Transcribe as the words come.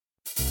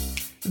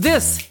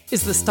This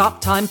is the Stop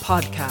Time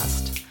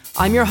Podcast.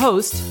 I'm your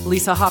host,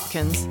 Lisa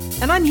Hopkins,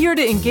 and I'm here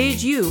to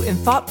engage you in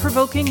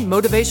thought-provoking,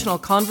 motivational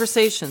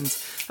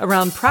conversations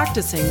around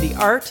practicing the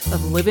art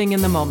of living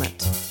in the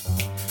moment.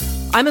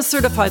 I'm a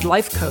certified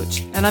life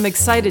coach, and I'm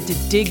excited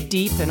to dig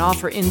deep and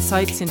offer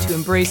insights into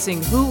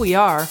embracing who we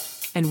are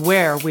and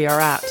where we are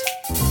at.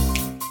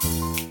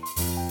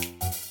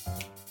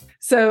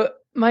 So,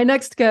 my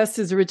next guest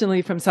is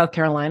originally from South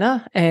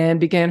Carolina and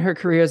began her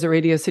career as a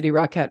Radio City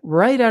Rockette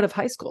right out of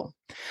high school.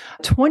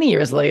 20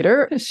 years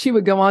later, she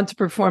would go on to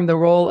perform the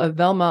role of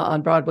Velma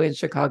on Broadway in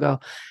Chicago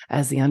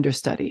as the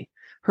understudy.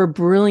 Her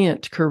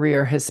brilliant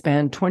career has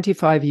spanned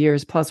 25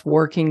 years, plus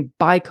working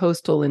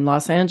bi-coastal in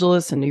Los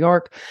Angeles and New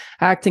York,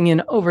 acting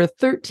in over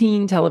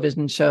 13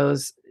 television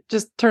shows.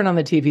 Just turn on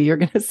the TV, you're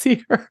going to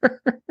see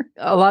her.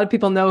 A lot of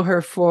people know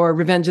her for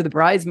Revenge of the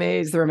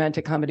Bridesmaids, the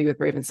romantic comedy with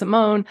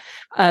Raven-Symoné.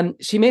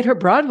 She made her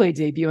Broadway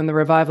debut in the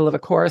revival of A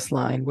Chorus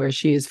Line, where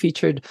she is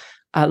featured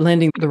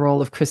landing the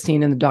role of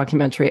Christine in the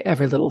documentary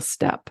Every Little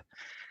Step.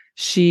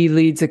 She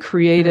leads a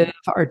creative,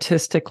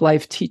 artistic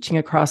life teaching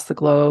across the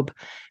globe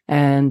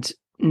and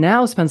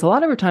now spends a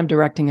lot of her time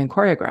directing and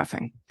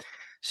choreographing.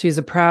 She's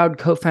a proud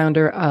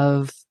co-founder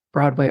of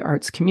Broadway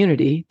Arts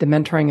Community, the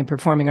mentoring and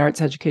performing arts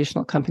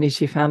educational company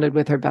she founded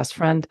with her best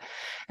friend,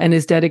 and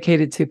is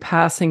dedicated to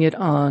passing it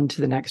on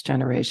to the next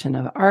generation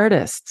of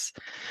artists.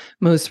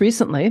 Most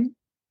recently,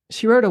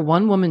 she wrote a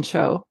one-woman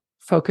show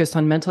focused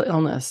on mental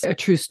illness, a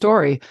true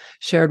story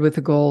shared with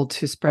the goal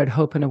to spread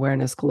hope and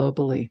awareness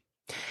globally.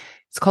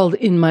 It's called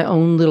In My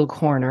Own Little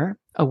Corner,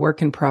 a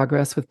work in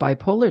progress with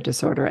bipolar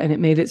disorder, and it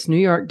made its New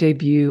York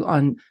debut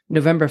on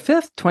November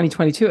 5th,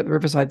 2022 at the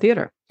Riverside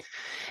Theater.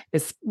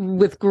 It's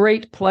with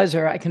great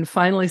pleasure I can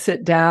finally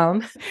sit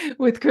down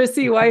with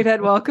Chrissy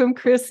Whitehead. Welcome,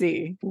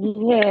 Chrissy.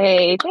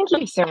 Yay. Thank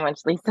you so much,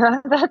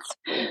 Lisa. That's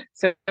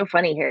so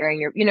funny hearing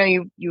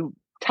you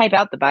type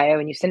out the bio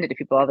and you send it to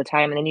people all the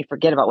time and then you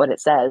forget about what it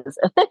says.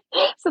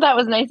 So that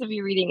was nice of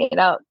you reading it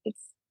out.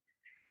 It's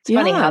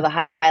funny how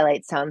the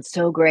highlights sound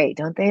so great,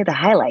 don't they? The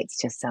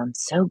highlights just sound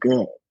so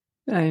good.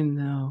 I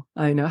know.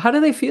 How do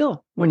they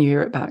feel when you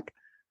hear it back?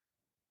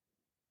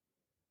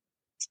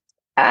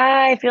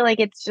 I feel like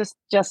it's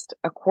just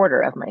a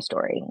quarter of my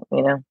story,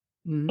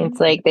 Mm-hmm. It's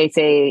like they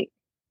say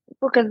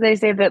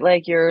that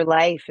like your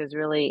life is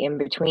really in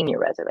between your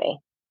resume.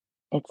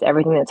 It's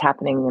everything that's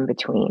happening in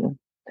between.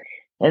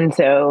 And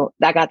so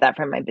I got that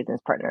from my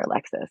business partner,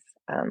 Alexis.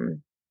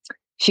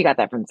 She got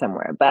that from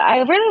somewhere, but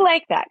I really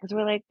like that because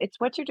we're like, it's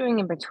what you're doing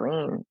in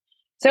between.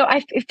 So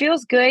it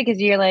feels good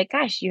because you're like,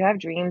 gosh, you have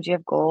dreams, you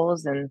have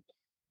goals,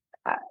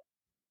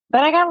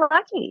 but I got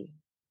lucky.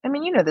 I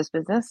mean, this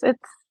business,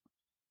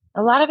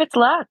 a lot of it's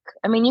luck.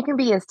 I mean, you can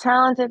be as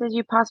talented as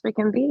you possibly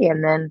can be.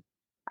 And then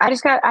I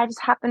just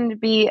happened to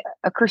be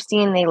a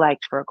Christine they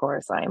liked for A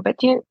Chorus Line, but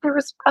there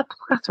was a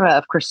plethora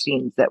of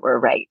Christines that were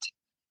right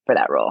for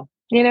that role.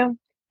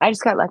 I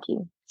just got lucky.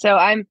 So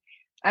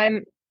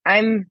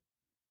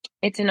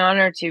it's an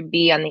honor to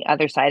be on the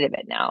other side of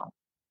it now.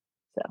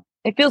 So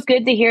it feels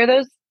good to hear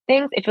those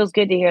things. It feels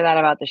good to hear that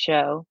about the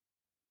show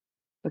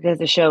because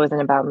the show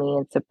isn't about me.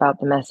 It's about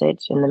the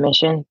message and the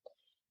mission.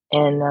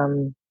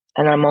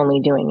 And I'm only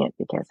doing it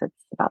because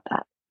it's about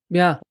that.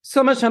 Yeah.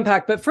 So much to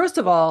unpack. But first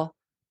of all,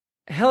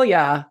 hell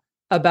yeah,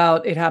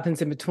 about it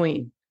happens in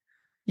between.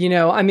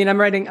 I'm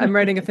writing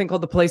a thing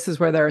called The Places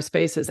Where There Are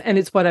Spaces. And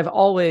it's what I've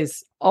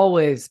always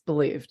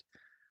believed.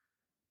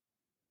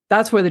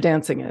 That's where the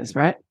dancing is,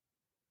 right?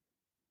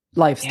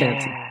 Life's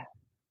dancing.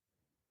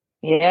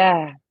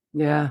 Yeah.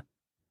 Yeah.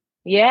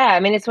 Yeah. I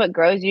mean, it's what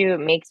grows you, it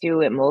makes you,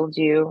 it molds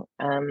you.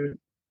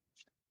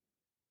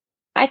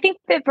 I think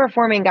that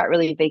performing got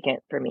really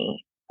vacant for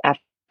me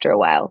after a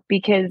while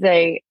because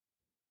I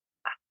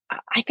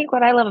think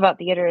what I love about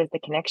theater is the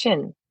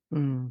connection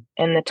and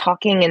the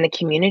talking and the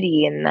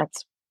community. And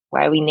that's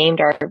why we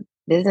named our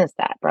business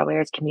that, Broadway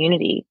Arts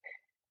Community.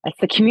 That's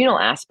the communal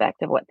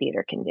aspect of what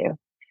theater can do.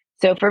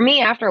 So for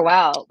me, after a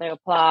while, the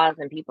applause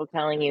and people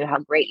telling you how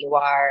great you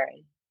are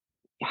and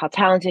how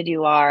talented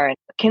you are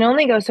can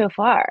only go so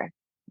far.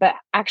 But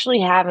actually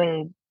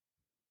having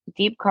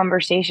deep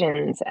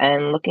conversations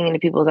and looking into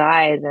people's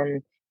eyes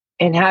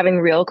and having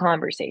real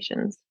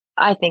conversations,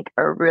 I think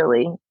are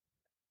really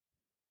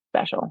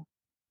special.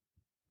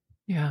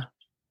 Yeah.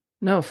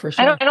 No, for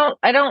sure.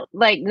 I don't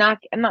like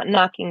I'm not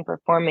knocking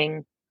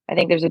performing. I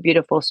think there's a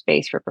beautiful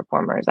space for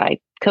performers. I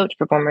coach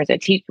performers, I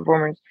teach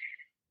performers.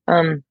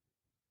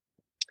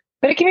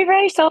 But it can be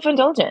very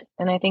self-indulgent.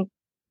 And I think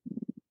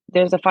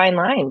there's a fine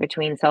line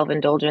between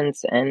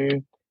self-indulgence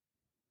and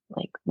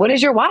like, what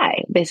is your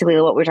why?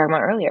 Basically what we were talking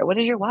about earlier. What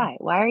is your why?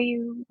 Why do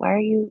you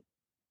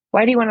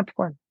want to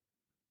perform?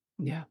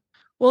 Yeah.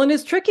 Well, and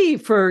it's tricky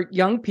for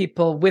young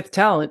people with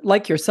talent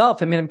like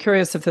yourself. I mean, I'm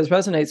curious if this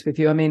resonates with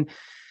you. I mean,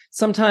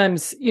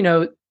 sometimes,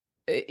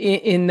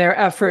 in their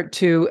effort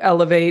to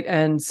elevate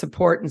and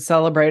support and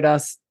celebrate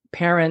us,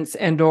 parents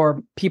and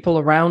or people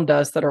around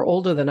us that are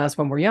older than us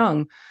when we're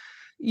young,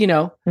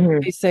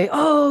 Mhm. they say,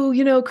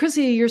 oh,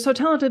 Chrissy, you're so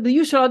talented, but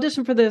you should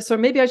audition for this, or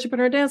maybe I should put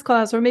her in a dance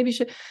class, or maybe you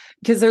should,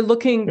 because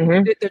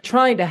Mhm. they're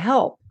trying to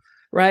help,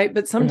 right?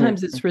 But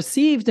sometimes Mhm. it's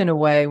received in a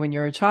way when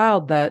you're a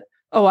child that,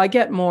 oh, I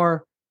get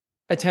more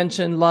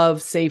attention,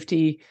 love,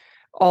 safety,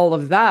 all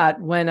of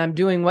that when I'm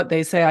doing what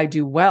they say I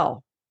do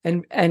well.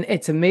 And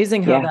it's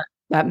amazing how Yeah.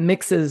 that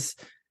mixes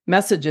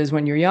messages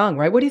when you're young,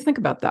 right? What do you think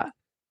about that?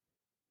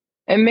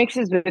 It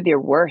mixes with your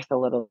worth a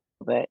little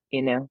bit,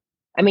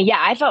 I mean, yeah,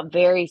 I felt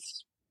very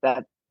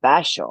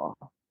special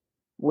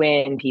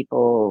when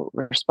people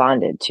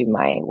responded to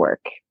my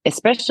work,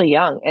 especially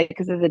young,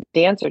 because as a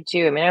dancer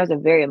too. I mean, I was a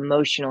very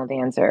emotional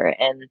dancer,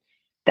 and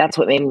that's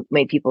what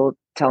made people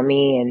tell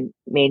me and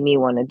made me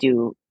want to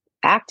do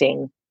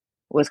acting,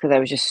 was because I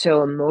was just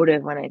so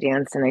emotive when I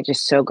danced, and I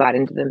just so got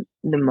into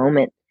the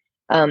moment.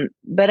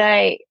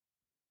 But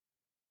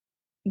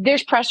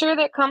there's pressure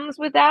that comes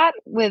with that,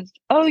 with,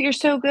 oh, you're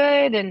so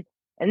good,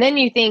 and then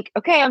you think,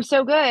 okay, I'm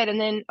so good, and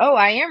then, oh,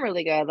 I am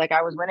really good, like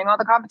I was winning all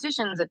the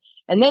competitions,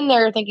 and then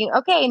they're thinking,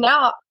 okay,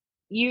 now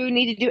you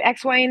need to do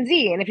X, Y, and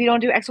Z, and if you don't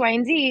do X, Y,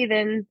 and Z,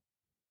 then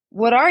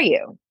what are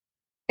you?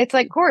 It's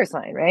like chorus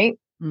line, right?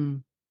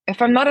 Mm.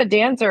 If I'm not a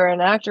dancer, an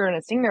actor, and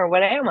a singer,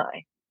 what am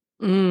I?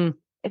 Mm.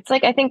 It's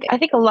like, I think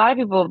a lot of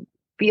people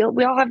feel,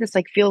 we all have this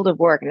like field of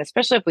work, and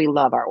especially if we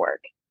love our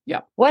work,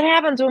 Yeah. what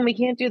happens when we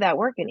can't do that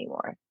work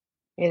anymore?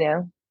 you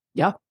know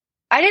Yeah.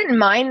 I didn't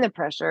mind the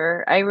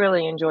pressure. I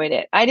really enjoyed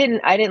it. I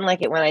didn't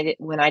like it when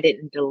I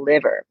didn't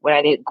deliver, when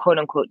I didn't quote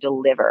unquote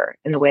deliver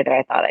in the way that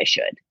I thought I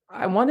should.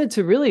 I wanted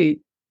to really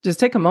just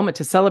take a moment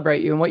to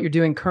celebrate you and what you're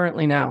doing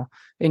currently now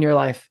in your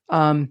life.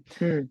 Hmm.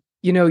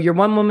 Your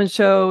one woman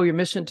show, your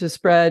mission to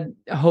spread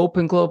hope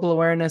and global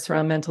awareness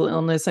around mental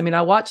illness. I mean,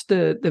 I watched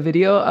the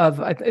video of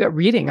a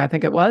reading, I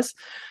think it was,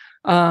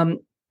 Hmm.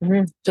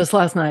 just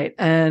last night,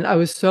 and I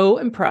was so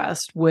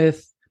impressed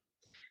with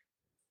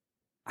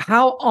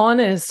how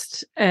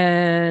honest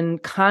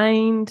and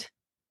kind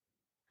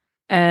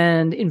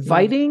and Hmm.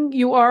 inviting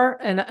you are.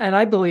 And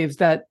I believe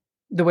that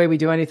the way we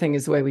do anything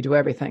is the way we do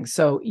everything.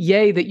 So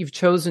yay that you've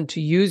chosen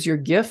to use your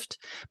gift.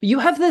 But you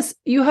have this,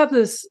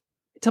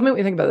 tell me what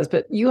you think about this,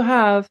 but you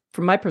have,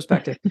 from my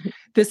perspective,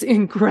 this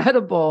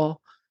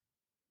incredible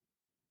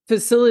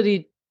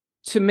facility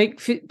to make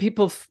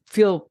people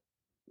feel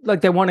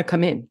like they want to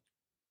come in.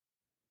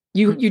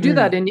 You do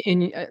that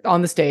in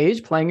on the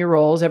stage, playing your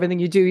roles, everything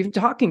you do, even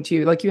talking to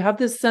you. Like you have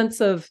this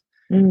sense of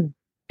Hmm.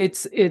 like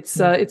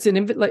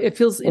it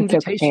feels It's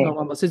okay. invitational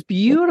almost. It's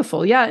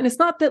beautiful. Yeah. And it's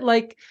not that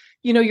like,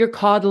 you're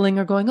coddling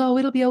or going, oh,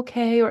 it'll be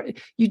okay. Or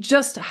you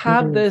just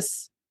have Hmm.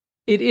 this,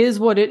 it is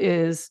what it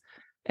is.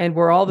 And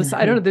we're all this,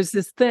 I don't Hmm. know, there's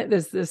this thing,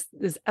 this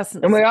And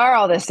essence. we are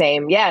all the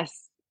same.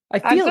 Yes. I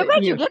I'm feel so it glad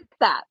in you you. get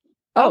that.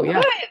 Oh, Oh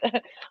yeah.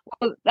 good.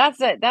 Well, that's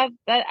it. That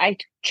I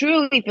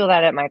truly feel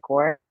that at my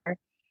core.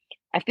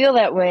 I feel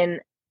that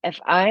if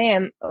I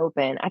am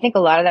open, I think a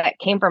lot of that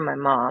came from my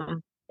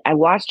mom. I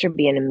watched her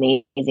be an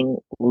amazing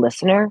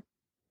listener,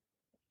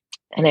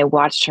 and I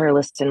watched her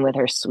listen with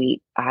her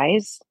sweet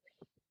eyes.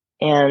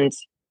 And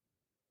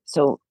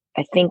so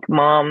I think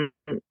I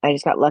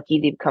just got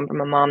lucky to come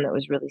from a mom that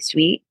was really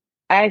sweet.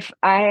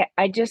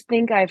 I just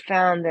think I've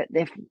found that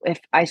if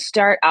I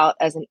start out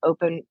as an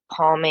open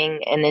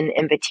palming and an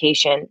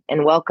invitation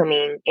and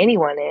welcoming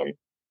anyone in,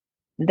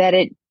 that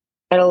it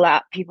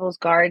allow people's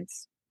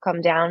guards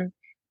come down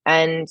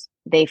and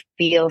they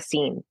feel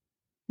seen.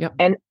 Yep.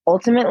 And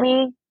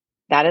ultimately,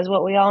 that is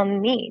what we all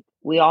need.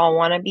 We all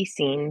want to be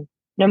seen,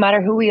 no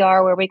matter who we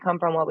are, where we come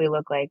from, what we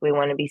look like. We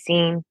want to be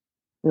seen.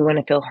 We want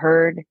to feel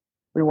heard.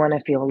 We want to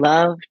feel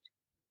loved.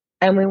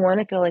 And we want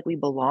to feel like we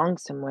belong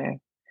somewhere.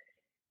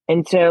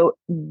 And so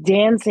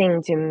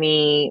dancing to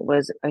me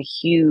was a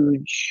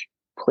huge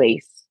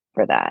place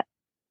for that.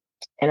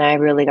 And I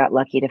really got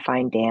lucky to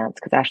find dance,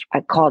 because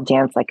I call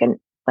dance like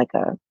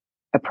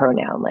a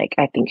pronoun. Like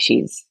I think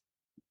she's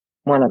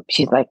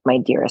like my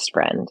dearest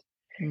friend.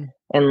 Mm.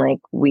 And like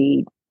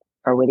we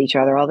are with each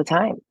other all the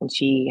time, and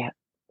she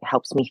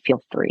helps me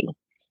feel free.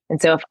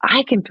 And so if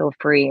I can feel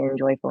free and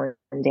joyful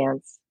and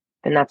dance,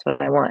 then that's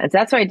what I want. And so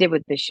that's what I did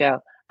with this show.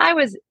 I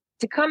was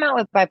To come out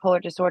with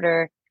bipolar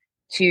disorder,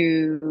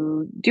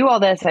 to do all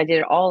this, I did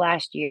it all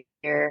last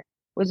year,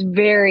 was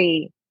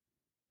very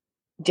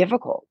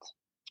difficult.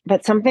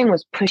 But something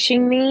was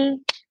pushing me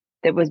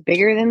that was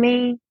bigger than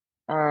me,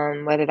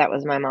 whether that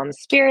was my mom's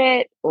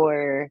spirit,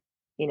 or,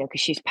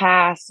 because she's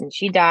passed and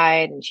she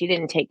died and she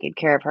didn't take good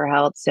care of her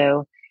health.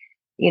 So,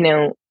 you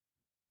know,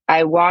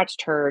 I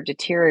watched her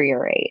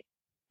deteriorate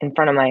in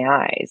front of my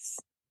eyes.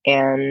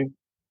 And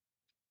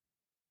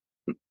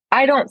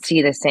I don't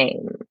see the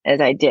same as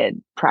I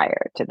did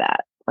prior to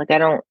that. Like, I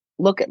don't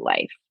look at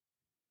life.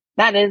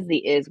 That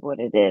is what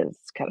it is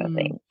kind of Mm.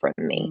 thing for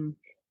me. Mm.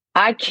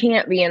 I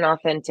can't be an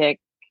authentic.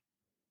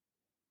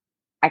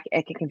 I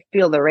can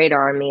feel the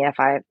radar on me if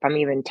I'm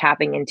even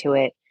tapping into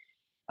it.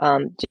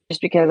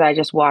 Just because I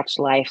just watched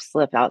life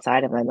slip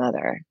outside of my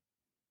mother,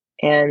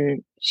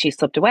 and she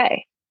slipped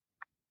away.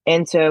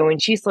 And so when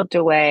she slipped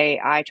away,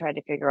 I tried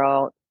to figure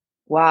out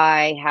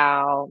why,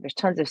 how. There's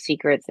tons of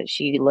secrets that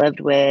she lived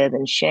with,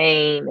 and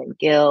shame and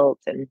guilt,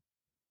 and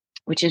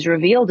which is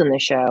revealed in the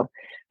show,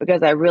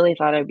 because I really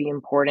thought it'd be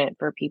important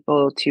for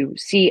people to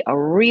see a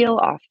real,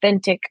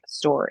 authentic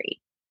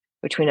story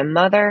between a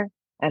mother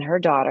and her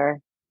daughter,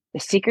 the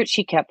secret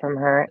she kept from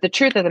her. The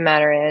truth of the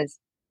matter is,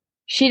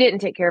 she didn't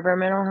take care of her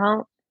mental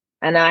health,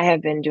 and I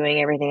have been doing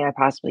everything I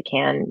possibly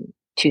can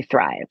to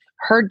thrive.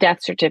 Her death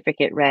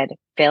certificate read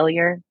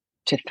failure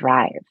to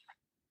thrive.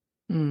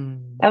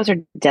 That was her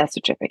death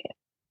certificate.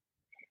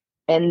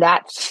 And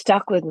that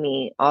stuck with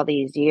me all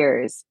these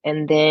years.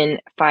 And then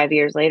 5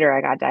 years later,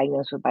 I got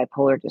diagnosed with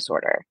bipolar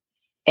disorder.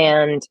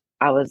 And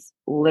I was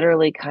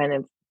literally kind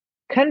of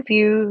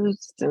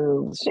confused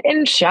and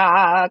in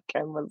shock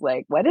and was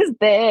like, what is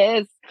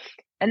this?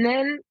 And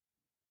then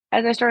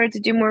as I started to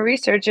do more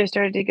research, I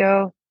started to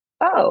go,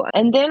 oh,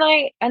 and then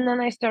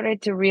I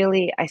started to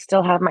really, I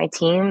still have my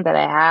team that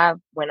I have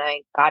when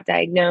I got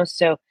diagnosed.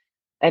 So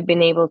I've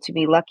been able to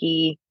be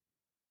lucky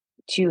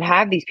to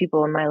have these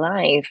people in my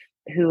life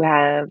who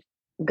have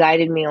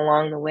guided me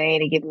along the way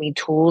to give me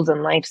tools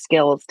and life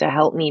skills to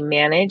help me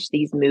manage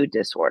these mood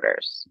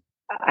disorders.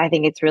 I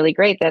think it's really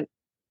great that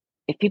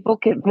if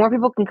more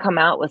people can come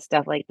out with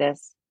stuff like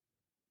this,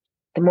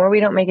 the more we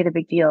don't make it a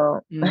big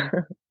deal,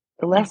 the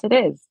less it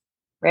is,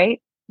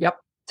 right? Yep.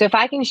 So if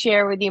I can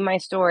share with you my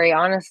story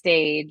on a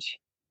stage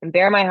and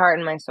bare my heart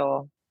and my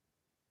soul,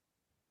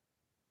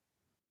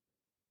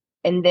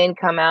 and then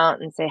come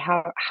out and say,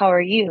 how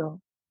are you?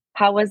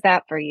 How was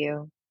that for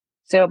you?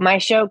 So my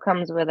show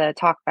comes with a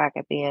talk back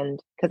at the end,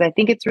 because I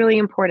think it's really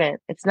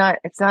important. It's not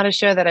a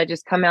show that I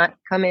just come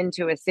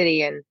into a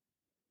city and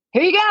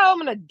here you go, I'm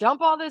going to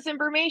dump all this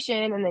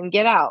information and then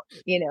get out,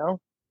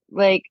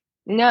 like,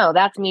 no,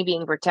 that's me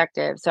being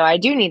protective. So I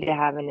do need to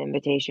have an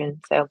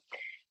invitation. So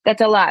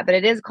that's a lot, but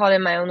it is called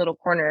In My Own Little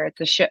Corner.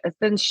 It's a show.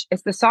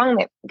 It's the song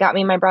that got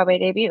me my Broadway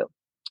debut,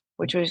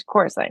 which was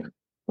Chorus Line.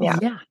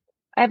 Yeah.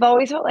 I've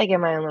always felt like in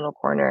my own little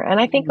corner. And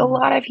I think a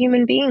lot of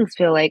human beings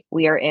feel like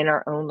we are in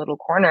our own little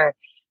corner.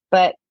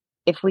 But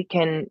if we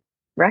can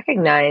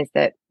recognize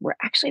that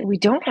we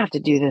don't have to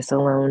do this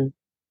alone.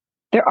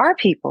 There are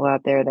people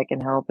out there that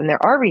can help, and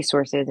there are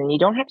resources, and you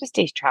don't have to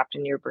stay trapped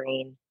in your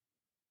brain.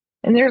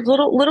 And there's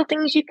little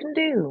things you can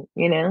do,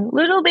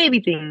 little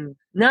baby things,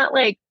 not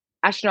like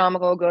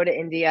astronomical, go to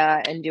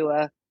India and do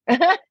a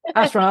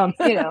ashram,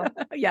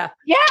 Yeah.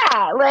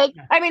 Like,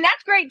 I mean,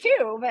 that's great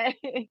too, but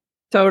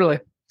totally.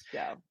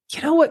 Yeah.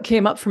 You know what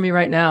came up for me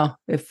right now,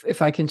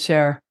 if I can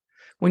share,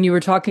 when you were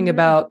talking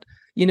about,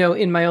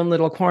 in my own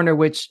little corner,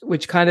 which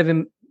kind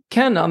of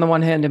can, on the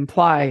one hand,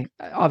 imply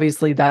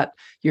obviously that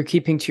you're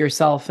keeping to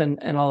yourself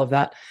and all of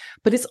that.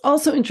 But it's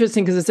also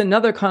interesting because it's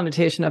another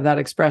connotation of that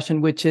expression,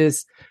 which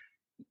is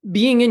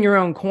being in your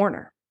own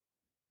corner.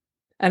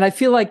 And I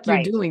feel like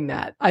you're doing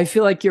that. I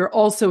feel like you're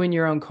also in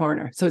your own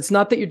corner. So it's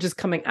not that you're just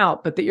coming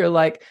out, but that you're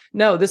like,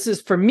 no, this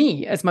is for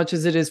me as much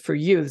as it is for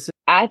you.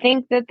 I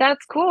think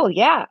that's cool.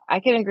 Yeah, I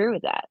can agree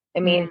with that. I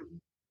mean,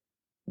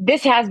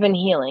 this has been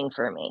healing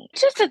for me.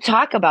 Just to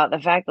talk about the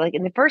fact, like,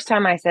 in the first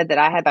time I said that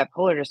I had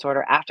bipolar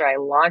disorder after I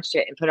launched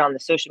it and put it on the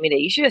social media,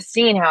 you should have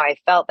seen how I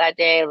felt that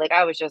day. Like,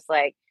 I was just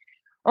like,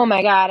 oh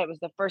my God, it was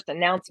the first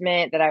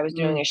announcement that I was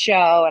doing a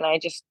show. And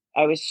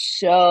I was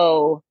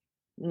so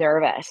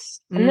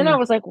nervous. And then I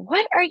was like,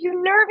 what are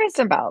you nervous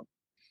about?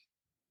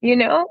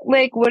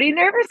 Like, what are you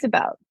nervous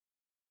about?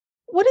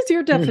 What is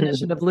your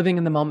definition of living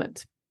in the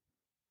moment?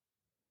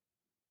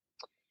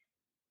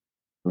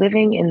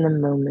 Living in the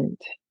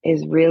moment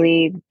is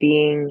really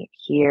being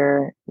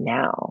here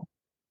now.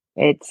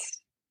 It's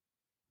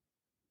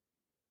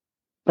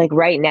like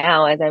right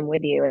now, as I'm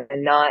with you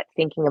and not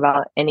thinking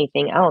about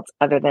anything else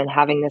other than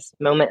having this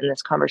moment and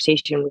this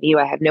conversation with you.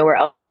 I have nowhere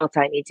else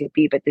I need to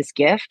be but this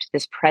gift,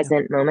 this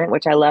present moment,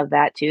 which I love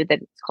that too,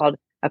 that it's called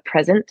a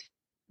present.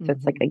 So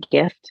it's like a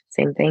gift,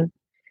 same thing.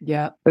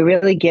 Yeah. We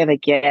really give a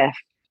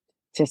gift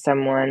to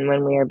someone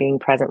when we are being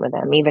present with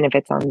them, even if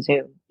it's on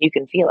Zoom. You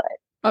can feel it.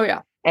 Oh,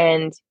 yeah.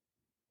 And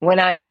when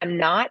I'm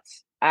not,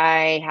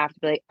 I have to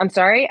be like, I'm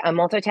sorry, I'm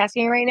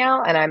multitasking right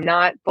now and I'm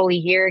not fully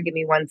here. Give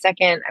me 1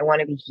 second. I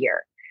want to be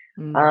here.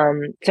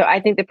 So I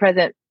think the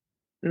present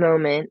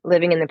moment,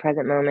 living in the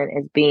present moment,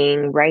 is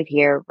being right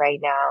here, right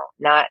now,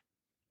 not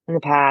in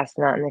the past,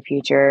 not in the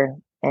future,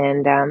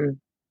 and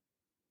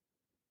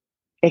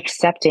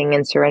accepting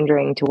and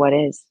surrendering to what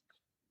is.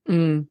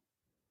 Well,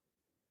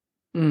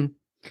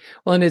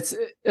 and it's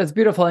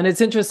beautiful. And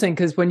it's interesting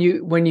because when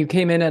you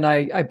came in and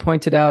I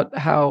pointed out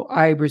how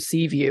I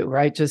receive you,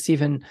 right? Just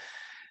even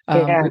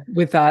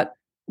with that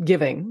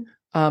giving.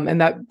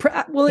 And that,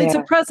 it's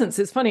a presence.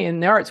 It's funny in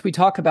the arts, we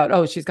talk about,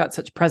 oh, she's got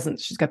such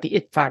presence. She's got the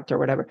it factor or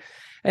whatever.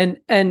 And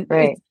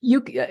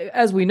you,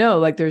 as we know,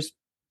 like there's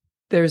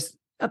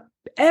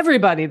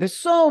everybody, there's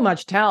so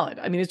much talent.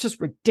 I mean, it's just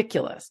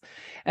ridiculous.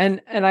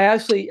 And I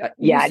actually,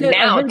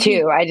 now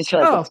too, I just feel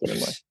like it's getting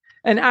more.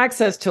 And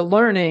access to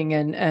learning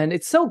and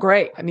it's so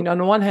great. I mean, on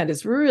the one hand,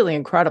 it's really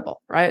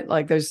incredible, right?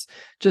 Like there's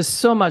just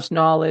so much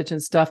knowledge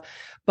and stuff,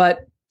 but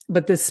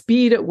the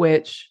speed at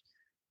which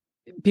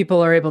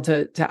people are able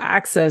to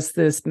access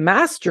this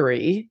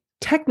mastery,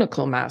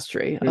 technical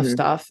mastery of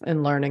stuff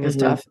and learning and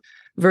stuff,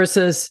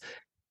 versus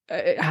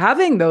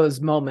having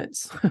those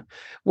moments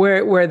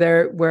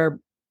where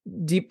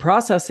deep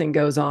processing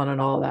goes on and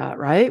all that,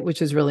 right?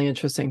 Which is really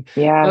interesting.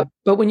 Yeah.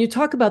 But when you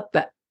talk about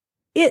the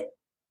it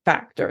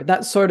factor,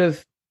 that sort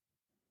of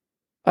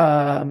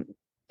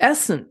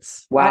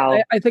essence, Wow.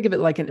 I think of it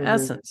like an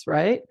essence,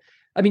 right?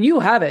 I mean, you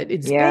have it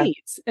in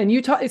spades, and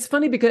you talk. It's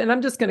funny because, and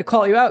I'm just going to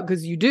call you out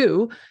because you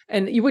do,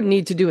 and you wouldn't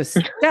need to do a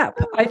step.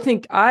 I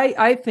think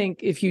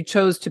if you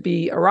chose to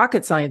be a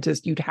rocket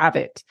scientist, you'd have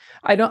it.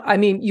 I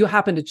mean, you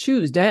happen to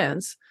choose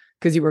dance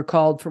because you were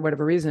called for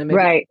whatever reason, maybe.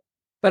 Right?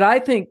 But I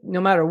think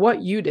no matter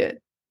what you did,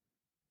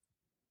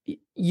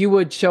 you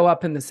would show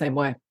up in the same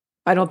way.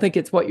 I don't think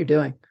it's what you're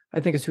doing. I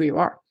think it's who you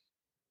are.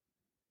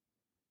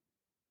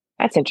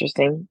 That's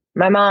interesting.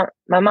 My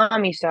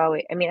mom used to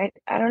always, I mean,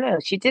 I don't know.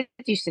 She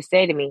used to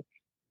say to me,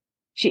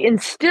 she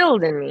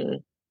instilled in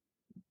me,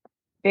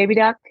 baby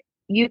duck,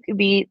 you could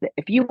be,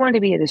 if you wanted to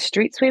be the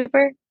street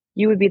sweeper,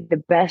 you would be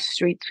the best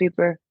street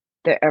sweeper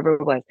there ever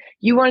was.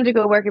 You wanted to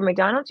go work at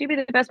McDonald's, you'd be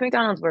the best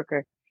McDonald's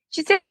worker.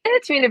 She said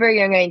it to me at a very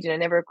young age, and I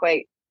never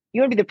quite,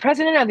 you want to be the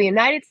president of the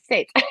United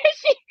States.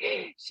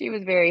 she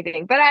was very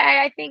thing. But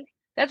I think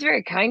that's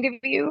very kind of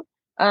you.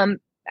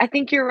 I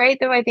think you're right,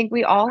 though. I think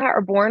we all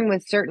are born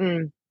with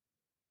certain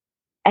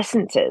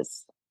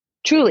essences,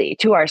 truly,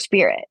 to our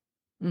spirit,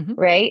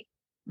 right?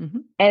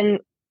 And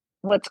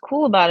what's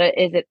cool about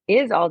it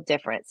is all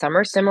different. Some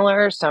are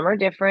similar, some are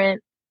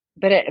different,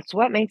 but it's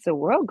what makes the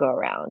world go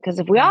around. Because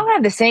if we all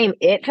have the same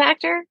it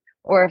factor,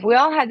 or if we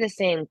all had the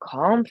same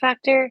calm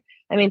factor,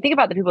 I mean, think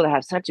about the people that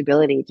have such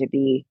ability to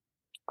be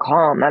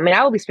calm. I mean,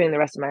 I will be spending the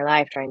rest of my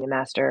life trying to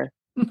master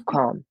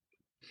calm.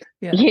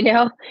 You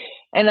know,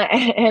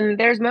 and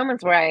there's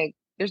moments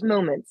there's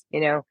moments, you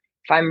know,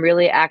 if I'm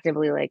really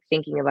actively like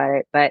thinking about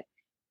it, but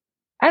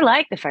I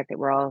like the fact that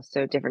we're all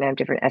so different and have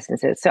different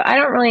essences. So I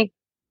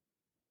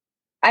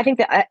think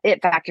that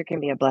it factor can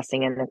be a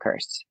blessing and a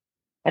curse.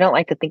 I don't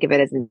like to think of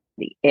it as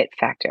the it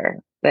factor,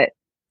 but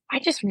I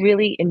just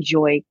really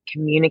enjoy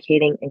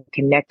communicating and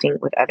connecting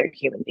with other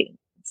human beings.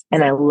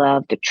 And I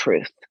love the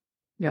truth.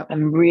 Yeah.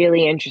 I'm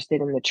really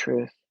interested in the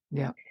truth.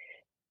 Yeah.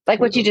 Like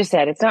what you just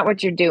said, it's not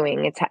what you're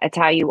doing, it's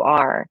how you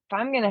are. If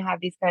I'm going to have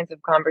these kinds of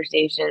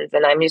conversations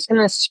and I'm just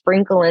going to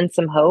sprinkle in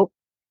some hope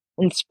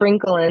and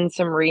sprinkle in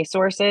some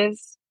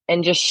resources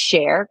and just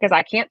share, because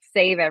I can't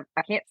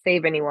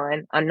save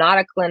anyone. I'm not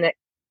a clinic,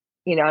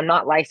 you know, I'm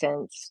not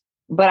licensed,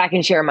 but I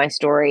can share my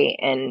story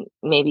and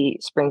maybe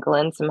sprinkle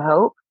in some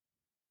hope.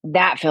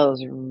 That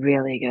feels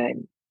really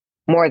good.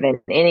 More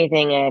than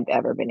anything I've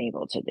ever been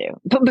able to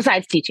do. But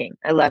besides teaching,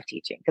 I love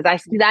teaching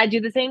because I do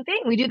the same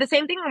thing. We do the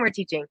same thing when we're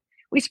teaching.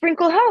 We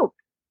sprinkle hope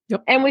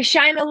and we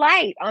shine a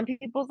light on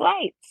people's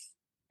lights.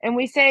 And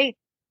we say,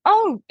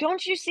 oh,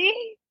 don't you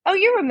see? Oh,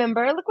 you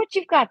remember, look what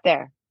you've got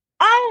there.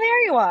 Oh,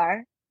 there you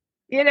are,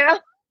 you know?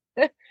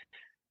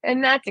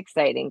 And that's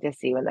exciting to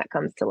see when that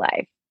comes to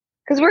life.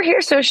 Because we're here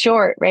so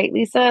short, right,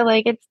 Lisa?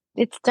 Like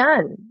it's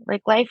done.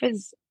 Like life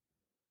is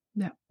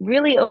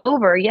really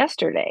over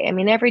yesterday. I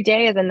mean, every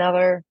day is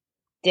another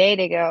day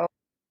to go,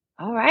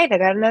 all right, I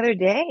got another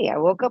day. I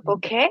woke up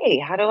okay.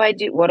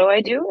 What do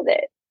I do with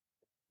it?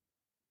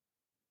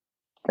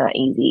 It's not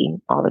easy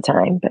all the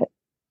time, but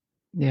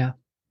yeah,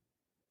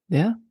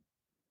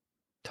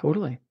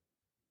 totally.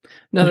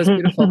 No, that's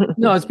beautiful.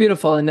 No, it's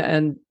beautiful,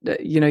 and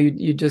you know,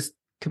 you just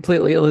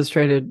completely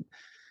illustrated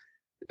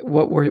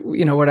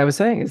what I was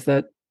saying is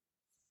that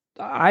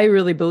I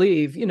really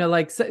believe, you know,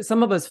 like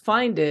some of us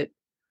find it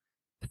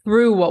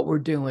through what we're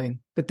doing,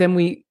 but then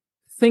we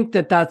think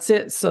that that's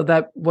it, so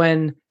that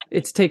when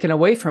it's taken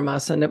away from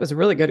us, and it was a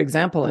really good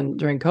example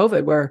during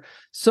COVID where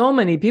so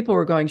many people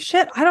were going,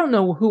 shit, I don't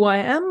know who I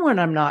am when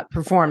I'm not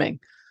performing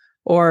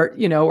or,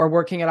 you know, or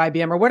working at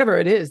IBM or whatever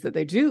it is that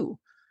they do.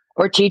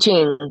 Or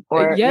teaching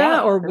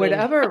or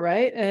whatever.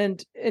 Right.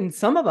 And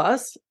some of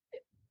us,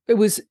 it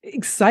was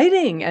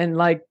exciting and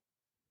like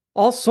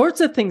all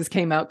sorts of things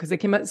came out because they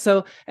came out.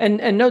 So,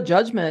 and no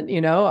judgment,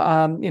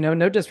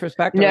 no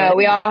disrespect. No,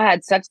 we all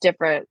had such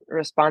different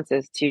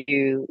responses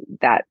to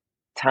that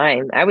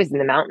time. I was in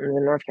the mountains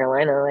in North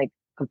Carolina, like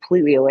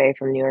completely away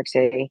from New York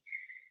City.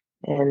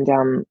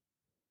 And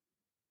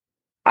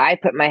I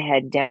put my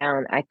head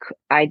down.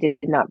 I did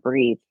not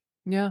breathe.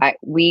 Yeah.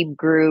 We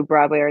grew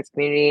Broadway Arts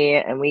Community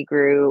and we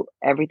grew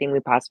everything we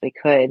possibly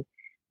could.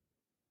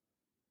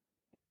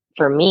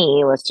 For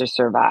me, was to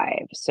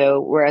survive. So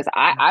whereas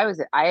I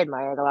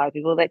admired a lot of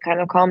people that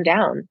kind of calmed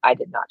down. I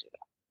did not do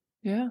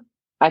that. Yeah.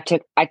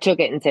 I took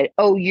it and said,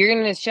 "Oh, you're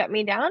going to shut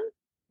me down?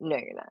 No,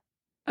 you're not."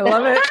 I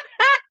love it.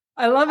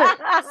 I love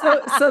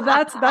it. So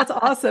that's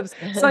awesome.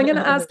 So I'm going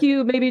to ask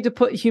you maybe to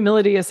put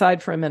humility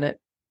aside for a minute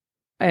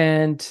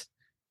and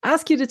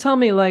ask you to tell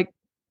me, like,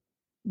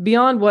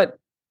 beyond what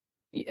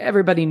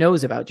everybody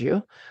knows about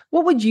you,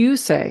 what would you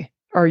say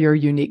are your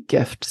unique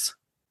gifts?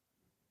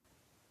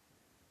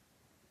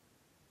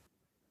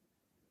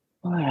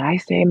 What would I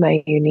say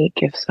my unique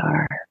gifts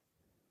are?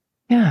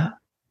 Yeah.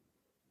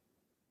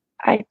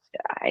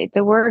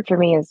 the word for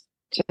me is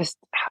just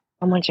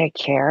how much I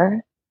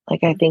care.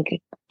 Like, I think a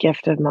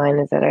gift of mine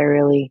is that I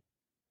really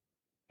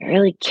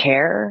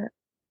care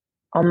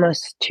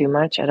almost too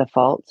much at a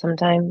fault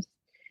sometimes.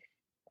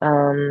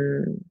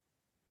 Um,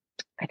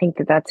 I think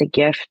that that's a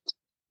gift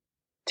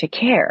to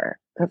care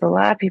because a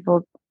lot of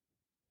people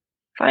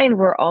find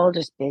we're all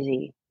just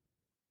busy.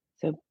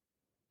 So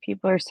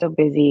people are so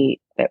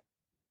busy that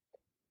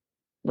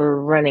we're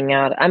running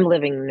out. I'm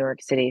living in New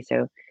York City,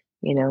 so,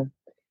 you know,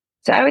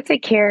 so I would say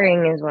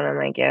caring is one of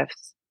my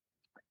gifts.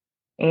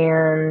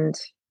 And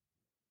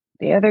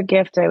the other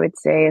gift I would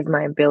say is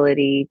my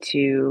ability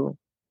to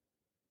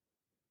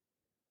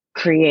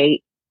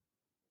create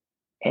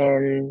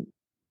and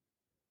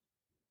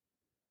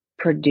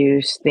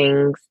produce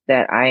things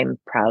that I'm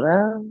proud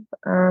of.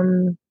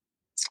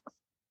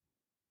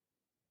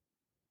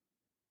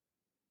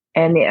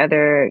 And the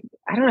other,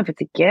 I don't know if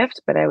it's a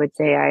gift, but I would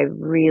say I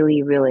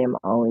really, really am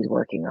always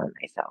working on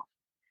myself.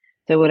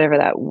 So whatever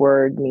that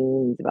word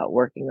means about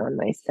working on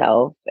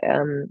myself,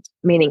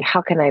 meaning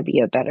how can I be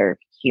a better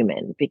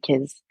human?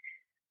 Because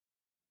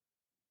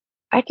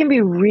I can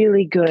be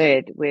really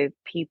good with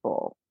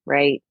people,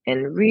 right?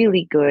 And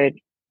really good.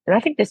 And I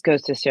think this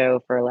goes to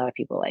show for a lot of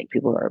people, like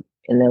people who are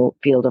in the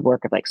field of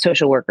work of like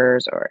social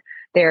workers or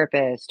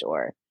therapists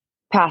or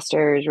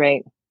pastors,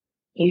 right?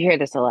 You hear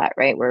this a lot,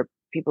 right? Where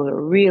people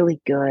are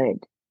really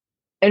good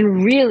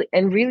and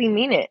really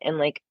mean it. And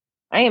like,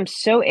 I am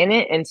so in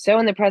it and so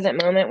in the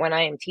present moment when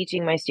I am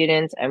teaching my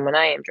students and when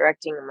I am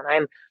directing and when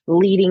I'm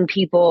leading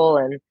people.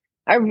 And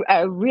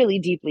I really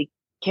deeply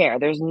care.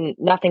 There's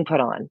nothing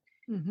put on.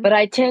 Mm-hmm. But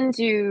I tend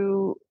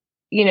to,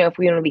 if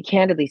we want to be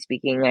candidly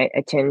speaking, I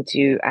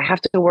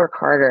have to work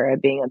harder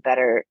at being a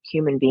better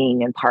human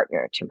being and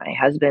partner to my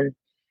husband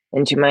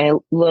and to my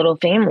little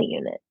family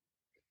unit.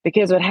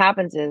 Because what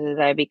happens is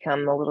I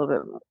become a little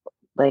bit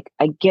like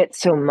I get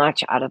so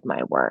much out of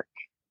my work,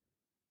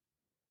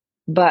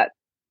 but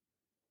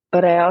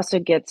I also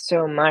get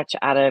so much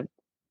out of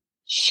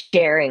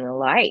sharing a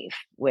life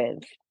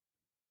with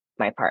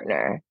my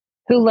partner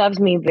who loves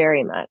me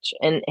very much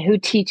and who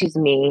teaches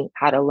me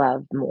how to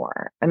love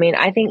more. I mean,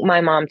 I think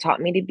my mom taught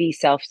me to be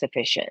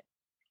self-sufficient.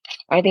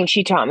 I think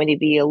she taught me to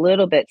be a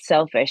little bit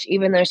selfish,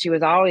 even though she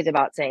was always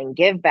about saying,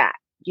 give back,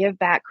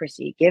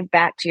 Chrissy, give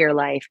back to your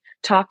life,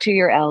 talk to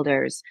your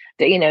elders.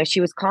 That,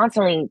 she was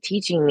constantly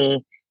teaching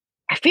me.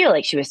 I feel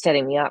like she was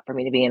setting me up for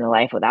me to be in a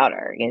life without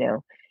her.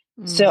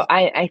 So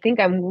I think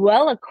I'm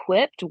well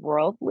equipped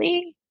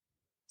worldly,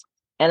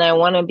 and I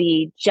want to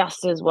be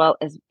just as well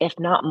as, if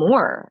not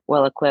more,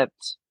 well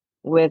equipped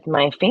with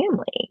my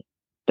family,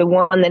 the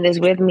one that is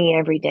with me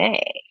every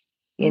day.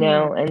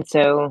 And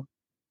so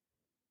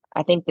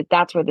I think that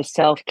that's where the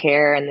self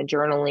care and the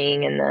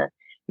journaling and the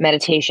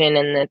meditation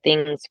and the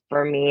things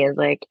for me is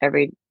like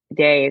every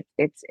day.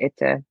 It's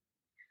a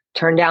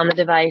turn down the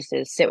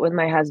devices, sit with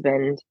my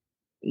husband,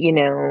 you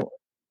know.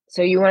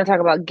 So you want to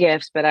talk about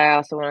gifts, but I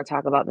also want to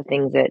talk about the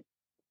things that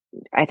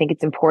I think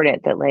it's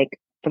important that, like,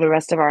 for the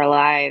rest of our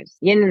lives,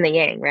 yin and the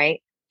yang,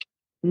 right?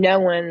 No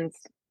one's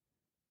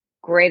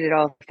great at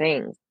all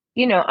things.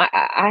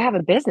 I have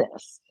a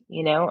business,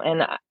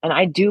 and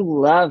I do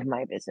love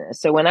my business.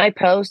 So when I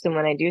post and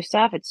when I do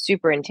stuff, it's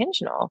super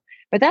intentional,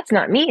 but that's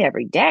not me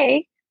every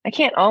day. I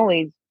can't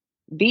always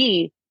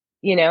be,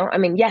 I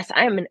mean, yes,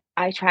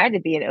 I try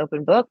to be an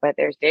open book, but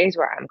there's days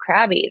where I'm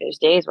crabby. There's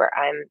days where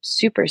I'm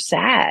super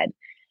sad.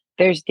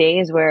 There's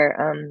days where,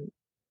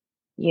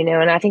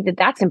 and I think that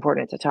that's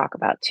important to talk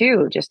about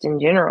too, just in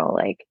general.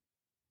 Like,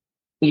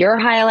 your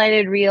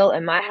highlighted reel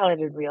and my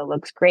highlighted reel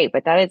looks great,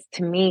 but that is,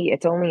 to me,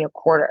 it's only a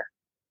quarter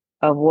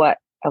of what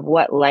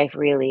life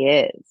really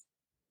is.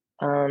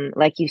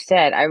 Like you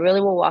said, I really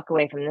will walk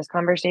away from this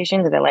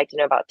conversation because I like to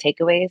know about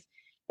takeaways.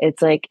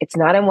 It's like, it's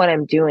not in what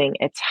I'm doing,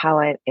 it's how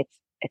I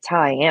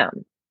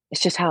am.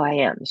 It's just how I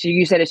am. So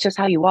you said it's just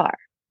how you are.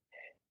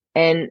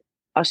 And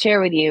I'll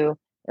share with you,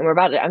 and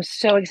I'm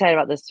so excited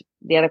about this.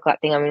 The other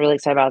thing I'm really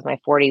excited about is my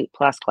 40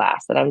 plus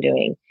class that I'm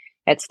doing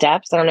at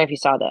Steps. I don't know if you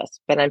saw this,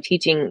 but I'm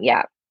teaching,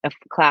 a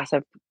class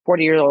of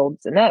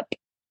 40-year-olds and up.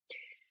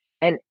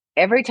 And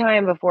every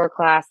time before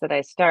class that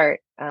I start,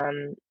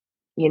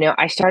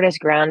 I start us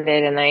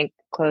grounded and I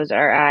close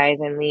our eyes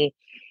and we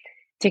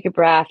take a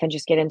breath and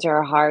just get into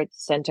our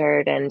hearts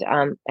centered. And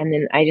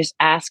then I just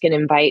ask and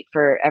invite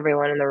for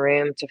everyone in the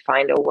room to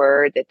find a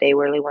word that they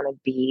really want to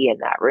be in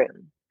that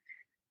room.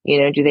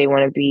 Do they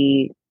want to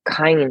be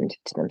kind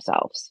to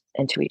themselves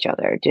and to each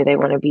other? Do they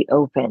want to be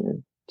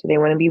open? Do they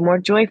want to be more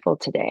joyful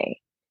today?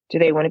 Do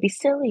they want to be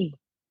silly?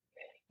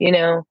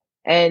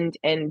 And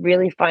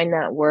really find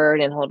that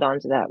word and hold on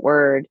to that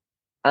word,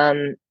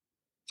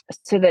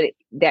 so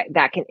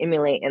that can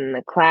emulate in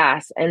the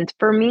class. And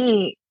for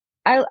me,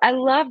 I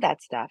love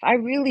that stuff. I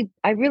really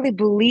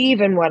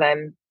believe in what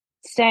I'm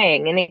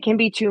saying, and it can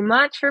be too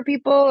much for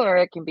people, or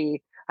it can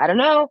be, I don't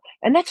know,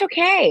 and that's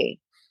okay,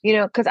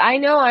 because I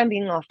know I'm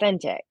being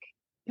authentic.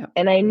 Yep.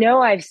 And I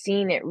know I've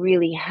seen it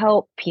really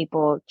help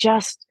people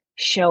just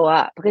show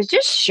up, because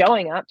just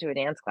showing up to a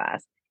dance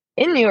class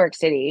in New York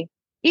City,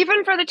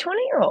 even for the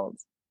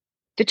 20-year-olds,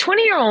 The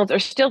 20-year-olds are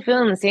still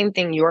feeling the same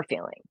thing you're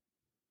feeling.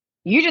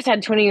 You just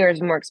had 20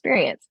 years more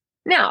experience.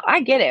 Now,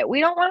 I get it. We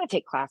don't want to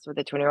take class with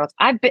the 20-year-olds.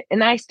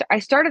 I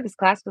started this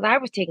class because I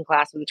was taking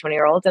class with the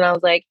 20-year-olds, and I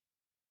was like,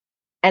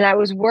 and I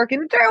was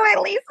working through it,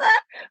 Lisa.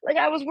 Like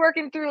I was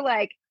working through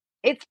like,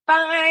 it's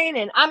fine,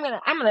 and I'm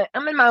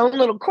in my own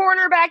little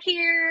corner back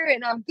here,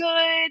 and I'm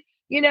good,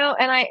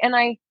 and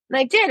I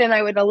did, and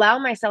I would allow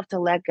myself to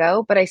let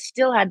go, but I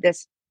still had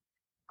this.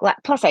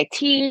 Plus, I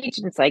teach,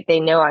 and it's like they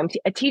know I'm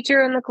a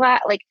teacher in the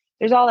class. Like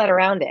there's all that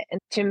around it,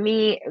 and to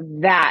me,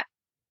 that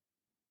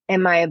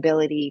and my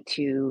ability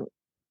to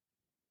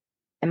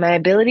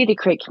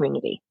create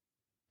community.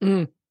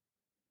 Mm.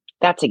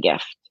 That's a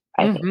gift,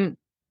 I think. Mm-hmm.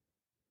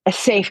 A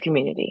safe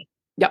community.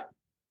 Yep.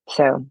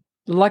 So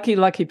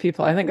lucky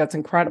people. I think that's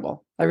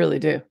incredible. I really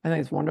do. I think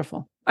it's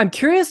wonderful. I'm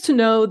curious to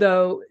know,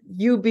 though,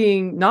 you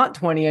being not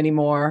 20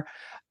 anymore,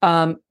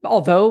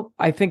 although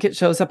I think it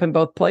shows up in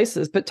both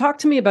places, but talk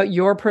to me about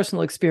your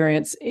personal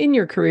experience in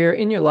your career,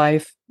 in your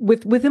life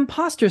with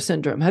imposter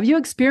syndrome. Have you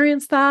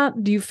experienced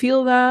that? Do you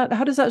feel that?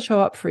 How does that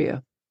show up for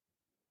you?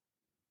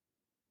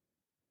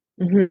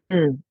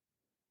 mm-hmm.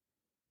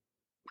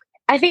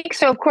 I think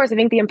so. Of course, I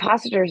think the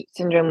imposter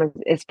syndrome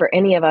is for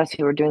any of us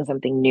who are doing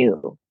something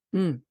new,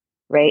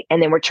 right?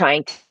 And then we're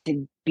trying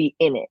to be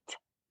in it.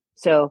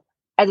 So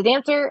as a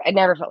dancer, I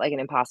never felt like an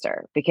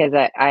imposter because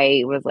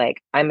I was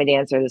like, I'm a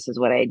dancer. This is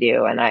what I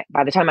do. And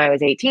by the time I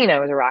was 18, I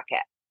was a rockette,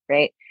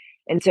 right?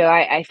 And so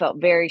I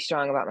felt very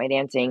strong about my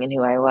dancing and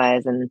who I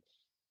was, and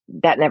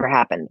that never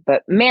happened.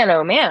 But man,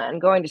 oh man,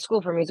 going to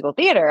school for musical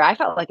theater, I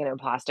felt like an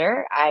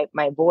imposter.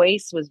 My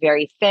voice was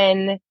very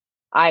thin.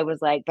 I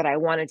was like, but I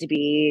wanted to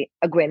be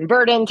a Gwen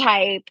Verdon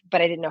type, but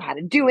I didn't know how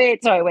to do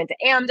it. So I went to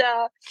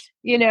AMDA,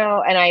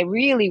 and I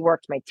really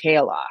worked my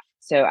tail off.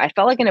 So I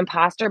felt like an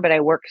imposter, but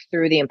I worked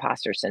through the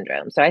imposter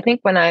syndrome. So I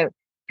think when I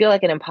feel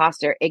like an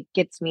imposter, it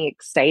gets me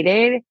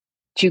excited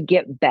to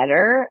get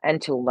better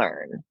and to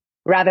learn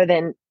rather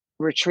than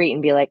retreat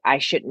and be like, I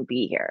shouldn't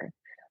be here.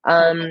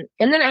 And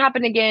then it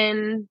happened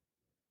again.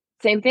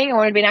 Same thing. I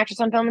wanted to be an actress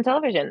on film and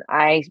television.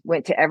 I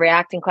went to every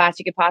acting class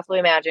you could possibly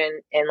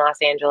imagine in Los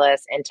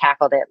Angeles and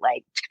tackled it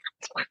like,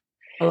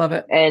 I love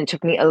it. And it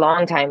took me a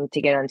long time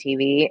to get on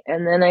TV.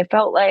 And then I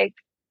felt like,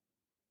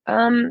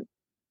 I'm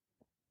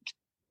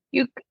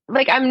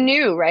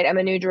new, right? I'm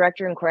a new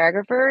director and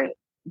choreographer,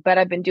 but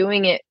I've been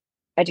doing it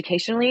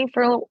educationally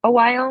for a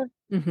while.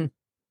 Mm-hmm.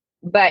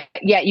 But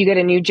yeah, you get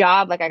a new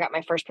job. Like I got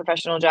my first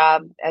professional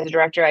job as a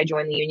director. I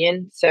joined the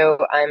union. So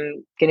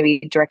I'm going to be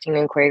directing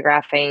and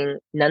choreographing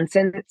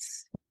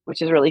Nonsense,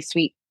 which is a really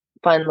sweet,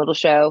 fun little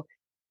show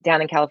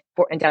down in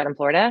California, down in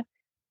Florida.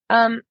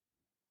 I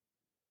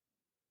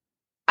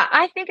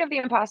think of the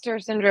imposter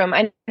syndrome.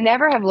 I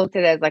never have looked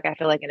at it as like, I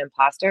feel like an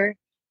imposter.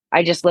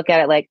 I just look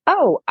at it like,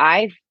 oh,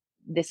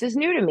 this is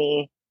new to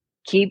me.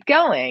 Keep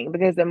going,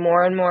 because the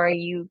more and more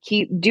you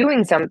keep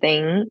doing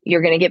something,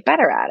 you're going to get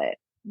better at it.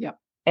 Yeah.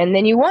 And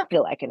then you won't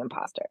feel like an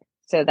imposter.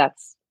 So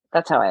that's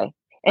how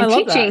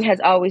teaching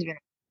has always been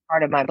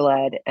part of my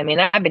blood. I mean,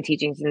 I've been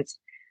teaching since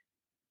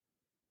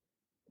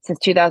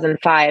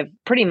 2005,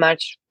 pretty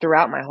much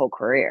throughout my whole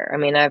career. I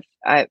mean,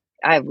 I've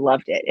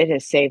loved it. It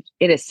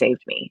has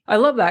saved me. I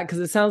love that because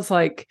it sounds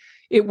like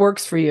it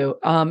works for you.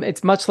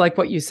 It's much like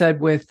what you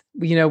said with,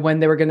 when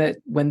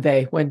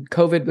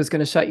COVID was going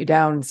to shut you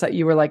down, and so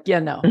you were like, yeah,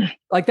 no,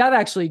 like that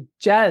actually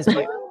jazzed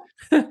you,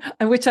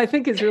 and which I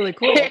think is really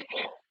cool.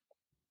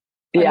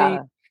 Yeah.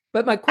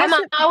 But my question,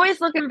 I'm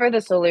always looking for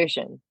the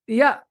solution.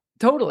 Yeah,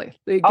 totally.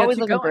 Always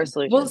looking for a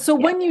solution. Well, so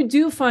when you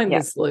do find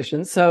the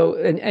solution,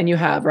 and you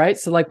have, right?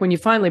 So like when you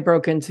finally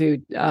broke into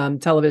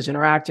television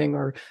or acting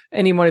or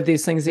any one of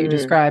these things that you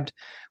described,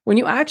 when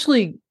you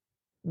actually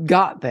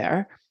got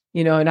there,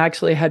 and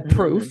actually had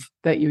proof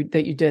that you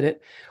did it,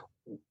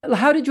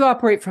 how did you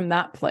operate from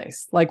that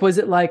place? Like, was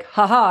it like,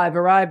 haha, I've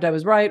arrived, I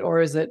was right?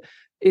 Or is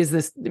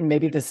this,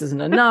 maybe this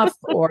isn't enough,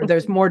 or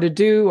there's more to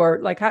do? Or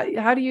like,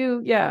 how do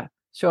you,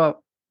 show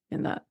up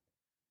in that?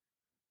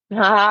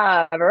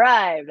 I've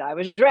arrived, I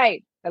was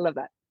right. I love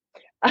that.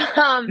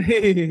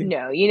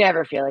 No, you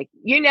never feel like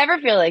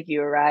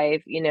you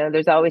arrive.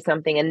 There's always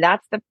something, and that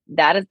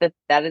is the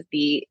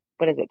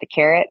what is it, the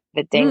carrot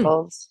that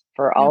dangles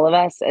for all of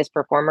us as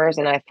performers.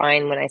 And I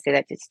find when I say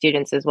that to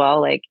students as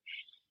well, like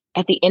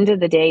at the end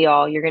of the day,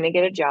 y'all, you're going to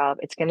get a job.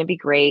 It's going to be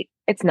great.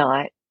 It's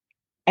not,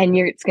 and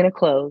it's going to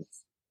close,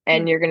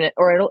 and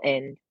or it'll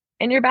end,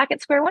 and you're back at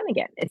square one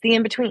again. It's the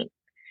in between.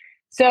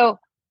 So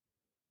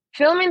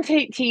film and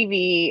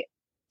TV.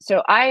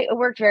 So I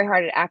worked very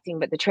hard at acting,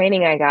 but the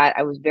training I got,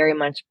 I was very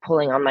much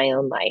pulling on my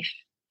own life.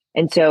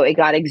 And so it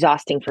got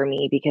exhausting for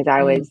me because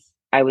I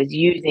was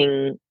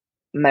using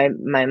my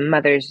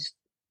mother's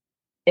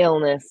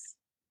illness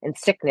and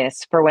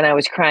sickness for when I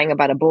was crying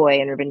about a boy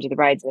in Revenge of the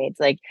Bridesmaids.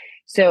 Like,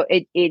 so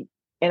and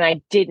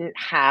I didn't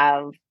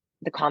have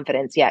the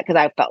confidence yet because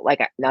I felt like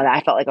I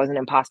was an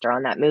imposter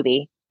on that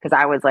movie because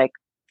I was like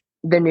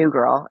the new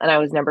girl and I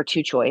was number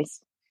 2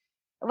 choice.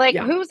 Like,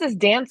 who's this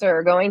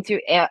dancer going to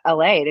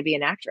LA to be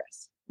an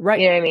actress? Right.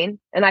 You know what I mean?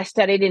 And I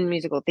studied in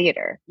musical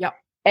theater. Yeah.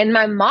 And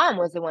my mom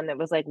was the one that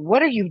was like,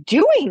 "What are you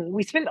doing?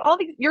 We spend all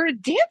these, you're a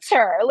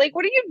dancer. Like,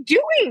 what are you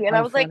doing?" And I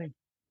Oh, was like, funny.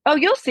 "Oh,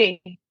 you'll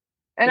see."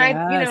 And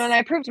Yes.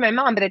 I proved to my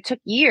mom, but it took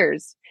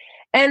years.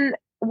 And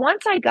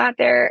once I got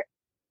there,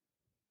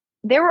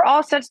 there were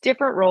all such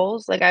different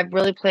roles. Like I've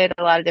really played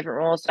a lot of different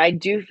roles. So I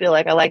do feel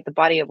like I like the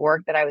body of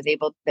work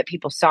that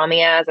people saw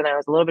me as, and I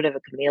was a little bit of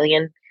a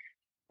chameleon.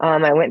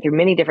 I went through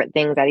many different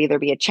things. I'd either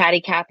be a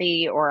chatty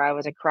Cathy, or I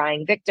was a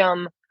crying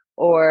victim,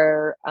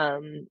 or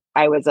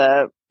I was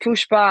a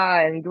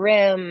Pushpa and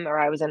Grimm, or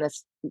I was in a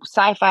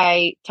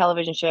sci-fi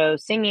television show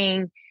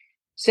singing.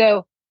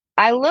 So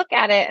I look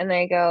at it and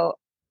I go,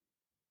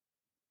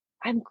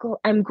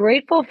 I'm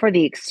grateful for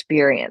the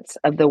experience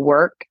of the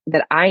work,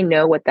 that I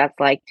know what that's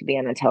like to be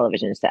on a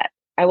television set.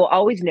 I will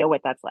always know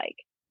what that's like.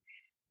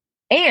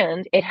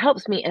 And it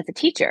helps me as a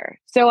teacher.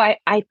 So I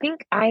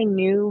think I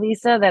knew,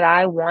 Lisa, that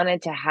I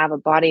wanted to have a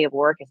body of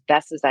work as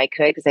best as I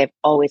could, because I've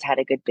always had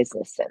a good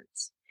business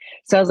sense.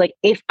 So I was like,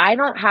 if I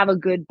don't have a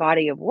good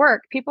body of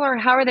work,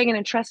 how are they going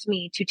to trust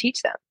me to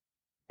teach them?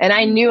 And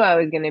I knew I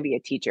was going to be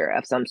a teacher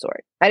of some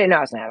sort. I didn't know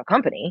I was going to have a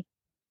company.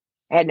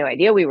 I had no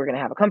idea we were going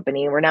to have a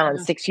company. We're now in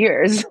Yeah. 6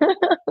 years.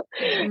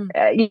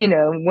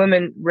 Mm.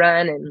 Women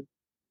run,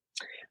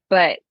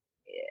 but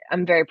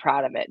I'm very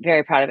proud of it.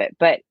 Very proud of it.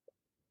 But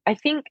I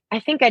think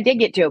I did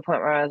get to a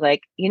point where I was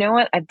like, you know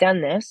what? I've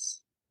done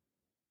this.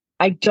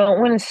 I don't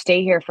want to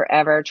stay here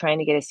forever trying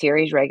to get a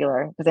series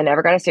regular, because I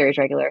never got a series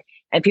regular.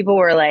 And people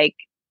were like,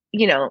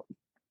 you know,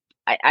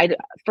 I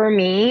for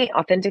me,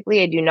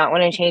 authentically, I do not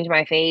want to change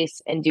my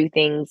face and do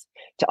things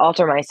to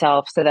alter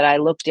myself so that I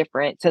look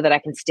different, so that I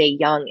can stay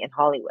young in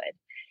Hollywood.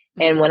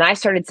 And Mm. when I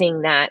started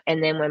seeing that,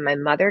 and then when my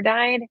mother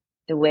died,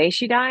 the way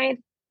she died,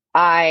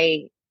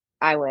 I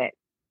I went,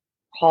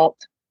 halt,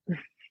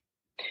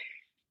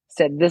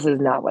 said, this is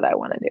not what I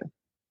want to do.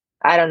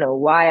 I don't know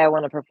why I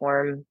want to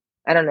perform.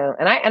 I don't know.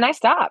 And I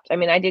stopped. I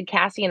mean, I did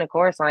Cassie in a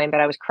chorus line, but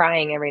I was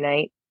crying every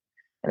night,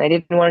 and I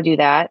didn't want to do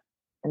that.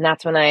 And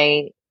that's when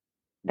I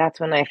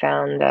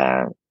found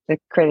the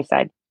creative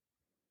side,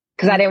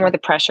 because I didn't Okay. want the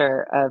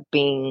pressure of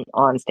being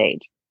on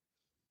stage.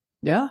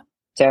 Yeah.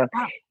 So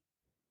Wow.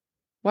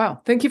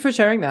 Wow. Thank you for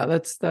sharing that.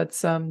 That's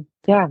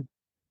yeah,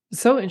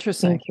 so thank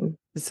interesting. you.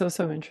 It's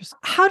so interesting.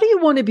 How do you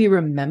want to be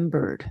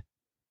remembered?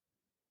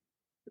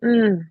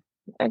 Mm,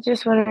 I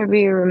just want to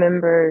be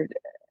remembered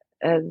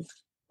as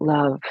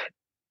love.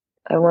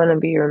 I want to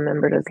be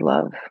remembered as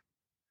love.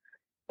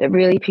 That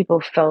really people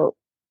felt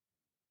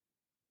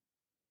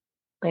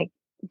like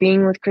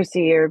being with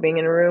Chrissy, or being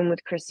in a room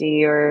with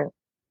Chrissy, or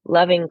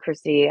loving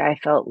Chrissy. I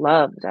felt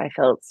loved. I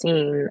felt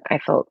seen. I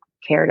felt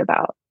cared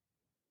about.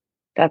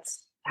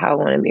 That's how I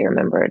want to be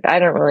remembered. I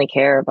don't really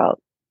care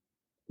about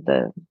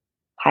the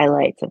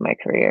highlights of my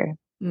career.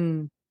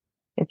 Mm.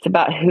 It's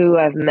about who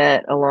I've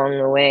met along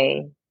the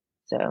way.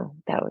 So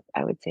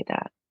I would say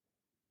that.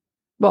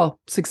 Well,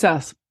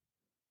 success.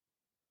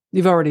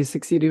 You've already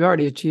succeeded. You've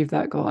already achieved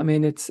that goal. I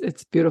mean, it's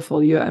beautiful.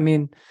 I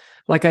mean,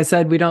 like I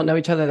said, we don't know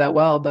each other that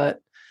well, but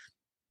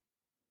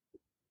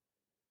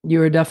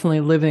you are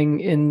definitely living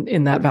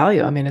in that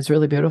value. I mean, it's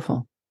really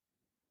beautiful.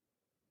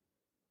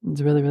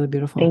 It's really, really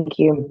beautiful. Thank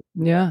you.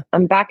 Yeah.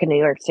 I'm back in New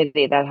York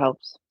City. That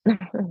helps.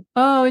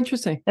 Oh,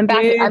 interesting. I'm Do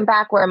back. you, I'm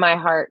back where my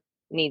heart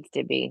needs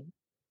to be.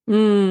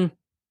 mm,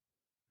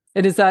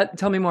 and is that,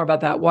 tell me more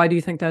about that. Why do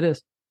you think that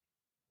is?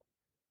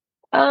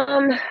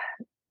 Um,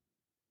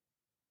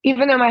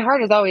 Even though my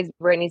heart is always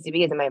where it needs to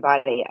be, is in my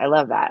body. I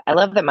love that. I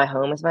love that my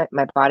home is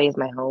my body is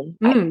my home.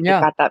 I Yeah.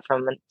 got that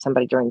from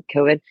somebody during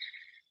COVID.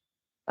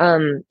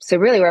 So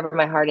really, wherever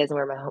my heart is and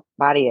where my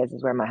body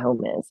is where my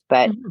home is.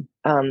 But Mhm.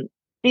 um,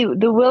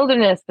 the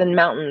wilderness, the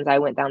mountains, I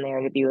went down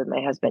there to be with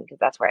my husband, because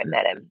that's where I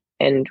met him.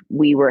 And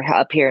we were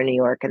up here in New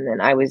York, and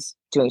then I was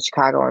doing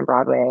Chicago on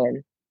Broadway,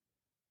 and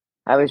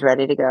I was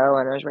ready to go,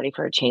 and I was ready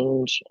for a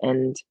change.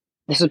 And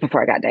this was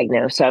before I got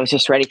diagnosed, so I was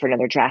just ready for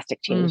another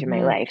drastic change in my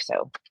Mhm. life.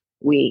 So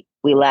we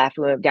left.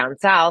 We moved down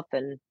south,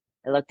 and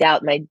I looked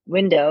out my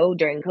window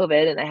during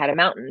COVID, and I had a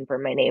mountain for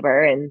my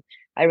neighbor, and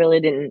I really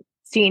didn't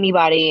see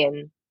anybody,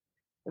 and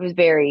it was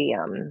very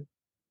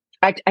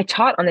I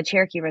taught on the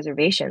Cherokee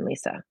Reservation,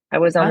 Lisa. I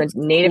was on the That's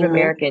Native cool.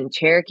 American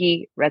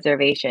Cherokee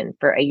Reservation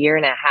for a year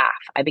and a half.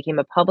 I became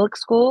a public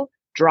school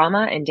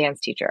drama and dance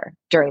teacher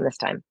during this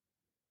time.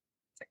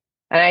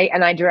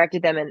 And I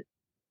directed them, and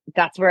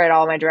that's where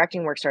all my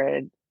directing work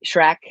started.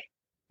 Shrek,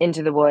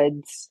 Into the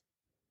Woods,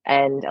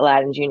 and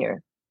Aladdin Jr.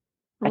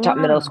 I taught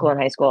middle school Wow.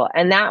 and high school,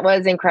 and that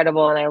was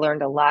incredible. And I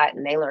learned a lot,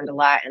 and they learned a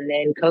lot. And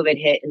then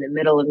COVID hit in the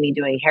middle of me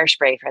doing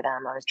Hairspray for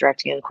them. I was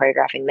directing and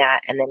choreographing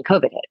that, and then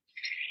COVID hit.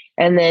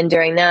 And then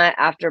during that,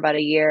 after about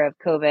a year of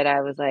COVID,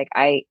 I was like,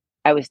 I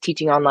was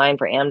teaching online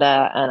for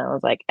AMDA, and I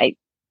was like,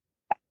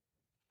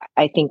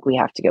 I think we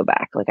have to go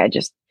back. Like,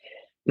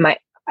 my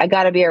I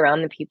got to be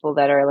around the people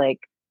that are like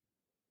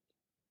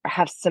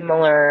have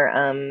similar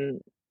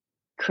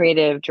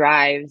creative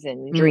drives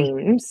and Mm.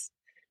 dreams.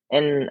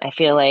 And I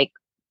feel like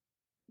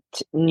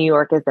New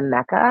York is the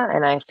mecca,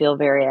 and I feel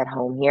very at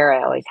home here.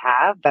 I always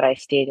have, but I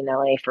stayed in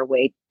LA for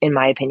in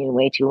my opinion,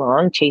 way too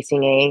long,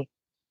 chasing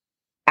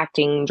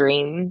acting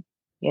dream,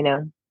 you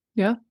know.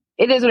 Yeah.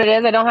 It is what it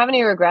is. I don't have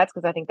any regrets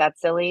because I think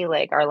that's silly.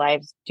 Like our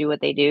lives do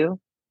what they do.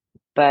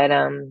 But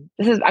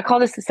I call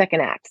this the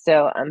second act.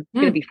 So I'm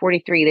gonna Mm. be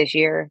 43 this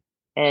year,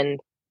 and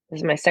this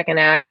is my second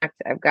act.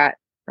 I've got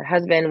my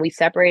husband. We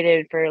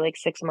separated for like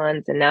 6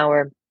 months, and now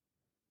we're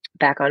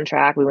back on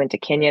track. We went to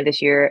Kenya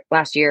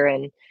last year,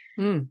 and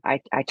Mm. I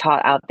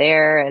taught out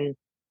there, and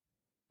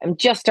I'm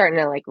just starting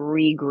to like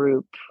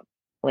regroup.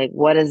 Like,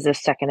 what does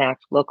this second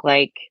act look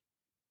like?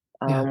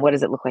 Yeah. What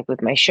does it look like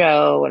with my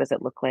show? What does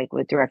it look like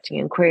with directing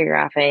and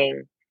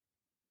choreographing?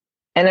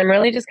 And I'm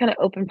really just kind of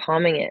open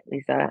palming it,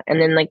 Lisa.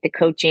 And then like the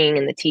coaching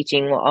and the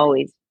teaching will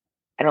always,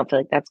 I don't feel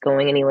like that's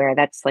going anywhere.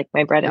 That's like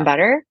my bread and Yeah.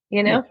 butter,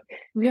 you Yeah. know?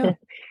 Yeah. Yeah.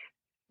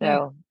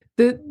 So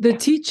The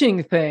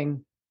teaching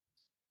thing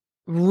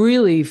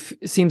really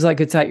seems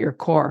like it's at your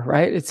core,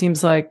 right? It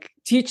seems like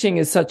teaching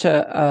is such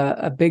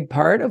a big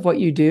part of what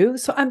you do.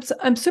 So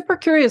I'm super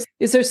curious.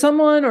 Is there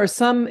someone or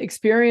some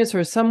experience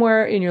or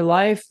somewhere in your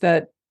life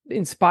that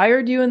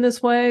inspired you in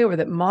this way, or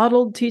that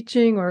modeled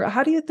teaching, or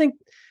how do you think?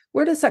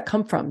 Where does that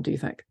come from? Do you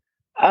think?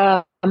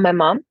 my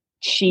mom, Mm.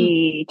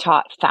 she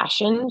taught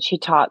fashion, she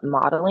taught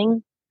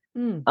modeling.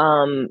 Mm.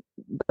 Um,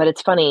 but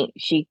it's funny,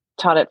 she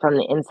taught it from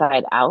the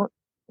inside out,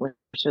 which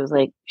was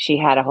like she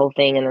had a whole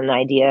thing and an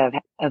idea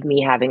of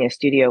me having a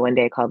studio one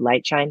day called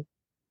Light Shine,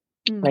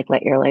 Mm. like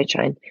Let Your Light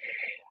Shine.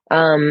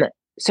 Um,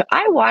 so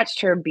I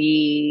watched her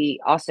be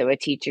also a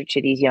teacher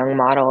to these young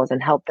models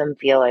and help them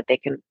feel like they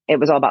can. It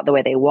was all about the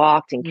way they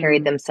walked and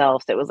carried Mm.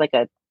 themselves. It was like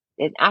an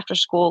after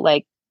school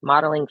like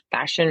modeling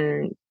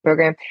fashion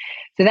program.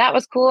 So that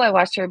was cool. I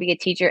watched her be a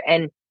teacher,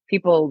 and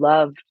people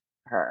loved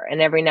her.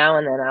 And every now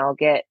and then I'll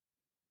get.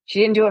 She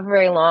didn't do it for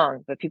very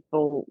long, but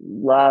people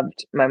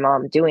loved my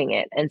mom doing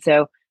it, and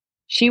so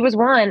she was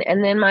one.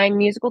 And then my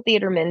musical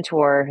theater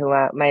mentor, who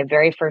my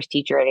very first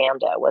teacher at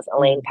AMDA was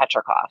Elaine Mm.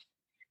 Petrikoff.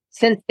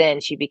 Since then,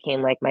 she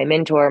became like my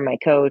mentor, my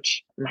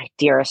coach, my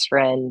dearest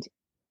friend.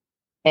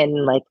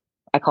 And like,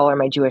 I call her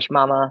my Jewish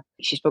mama.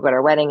 She spoke at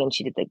our wedding and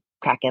she did the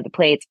cracking of the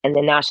plates. And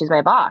then now she's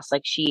my boss.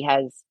 Like, she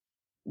has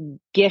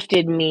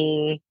gifted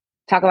me,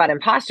 talk about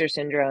imposter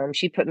syndrome.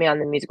 She put me on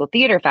the musical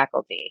theater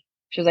faculty.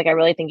 She was like, I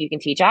really think you can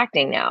teach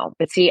acting now.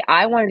 But see,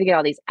 I wanted to get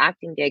all these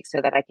acting gigs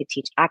so that I could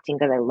teach acting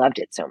because I loved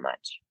it so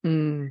much.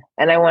 Mm.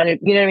 And I wanted,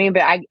 you know what I mean?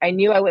 But I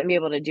knew I wouldn't be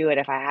able to do it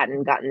if I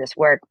hadn't gotten this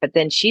work. But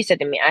then she said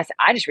to me,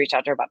 I just reached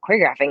out to her about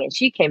choreographing, and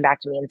she came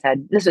back to me and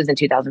said, this was in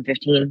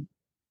 2015.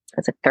 I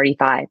was like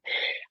 35.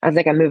 I was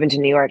like, I'm moving to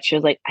New York. She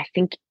was like,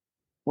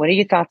 what are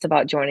your thoughts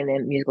about joining the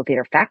musical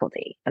theater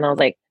faculty? And I was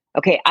like,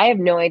 okay, I have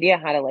no idea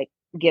how to like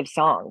give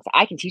songs.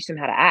 I can teach them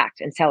how to act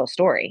and tell a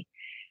story.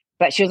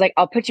 But she was like,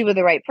 I'll put you with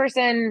the right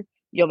person.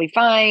 You'll be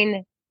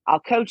fine.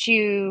 I'll coach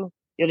you.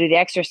 You'll do the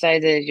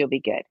exercises. You'll be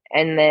good.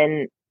 And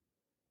then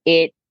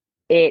it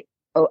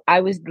oh,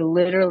 I was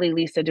literally,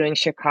 Lisa, doing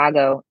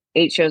Chicago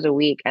 8 shows a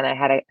week, and I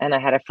had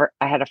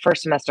a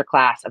first semester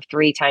class of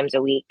 3 times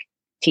a week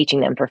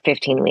teaching them for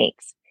 15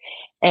 weeks.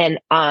 And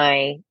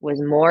I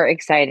was more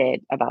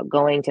excited about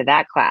going to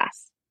that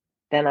class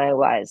than I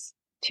was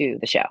to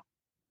the show.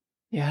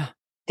 Yeah.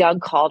 Doug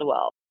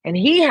Caldwell, and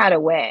he had a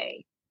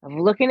way of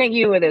looking at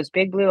you with those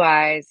big blue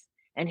eyes,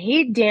 and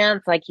he'd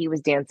dance like he was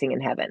dancing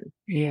in heaven.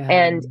 Yeah.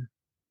 And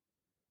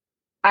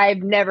I've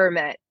never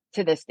met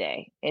to this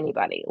day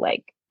anybody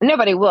like,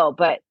 nobody will,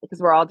 but because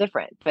we're all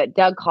different. But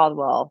Doug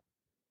Caldwell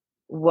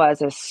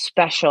was a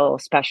special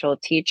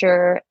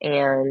teacher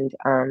and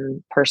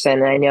person.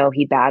 And I know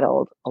he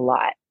battled a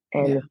lot,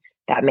 Yeah. and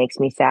that makes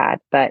me sad.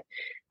 But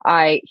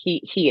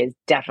he is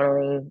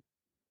definitely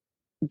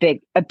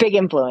a big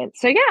influence.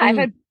 So yeah, I've Mm.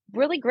 had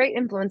really great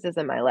influences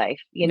in my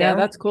life. You Yeah, know,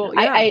 that's cool.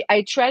 Yeah.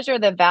 I treasure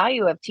the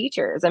value of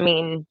teachers. I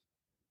mean,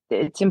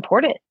 it's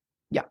important.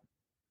 Yeah.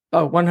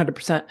 Oh,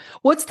 100%.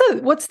 What's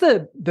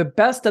the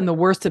best and the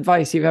worst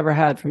advice you've ever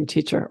had from a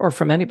teacher, or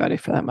from anybody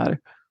for that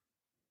matter?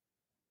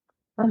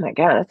 Oh my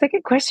God, that's a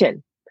good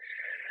question.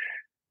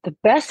 The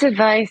best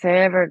advice I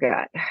ever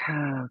got.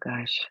 Oh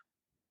gosh.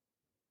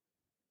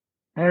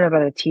 I don't know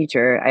about a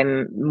teacher.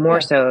 I'm more Yeah.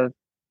 so,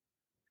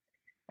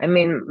 I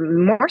mean,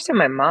 more so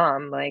my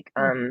mom. Like,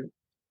 Mm.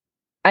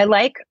 I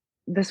like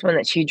this one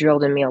that she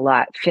drilled in me a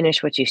lot.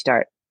 Finish what you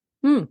start.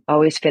 Mm.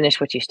 Always finish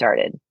what you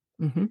started.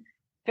 Mm-hmm.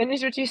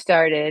 Finish what you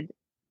started.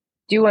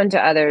 Do unto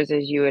others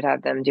as you would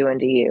have them do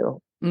unto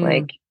you.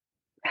 Like,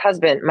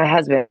 Mm. my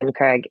husband,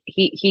 Craig,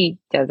 he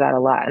does that a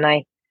lot. And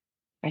I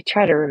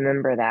try to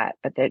remember that,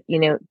 but that,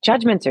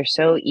 judgments are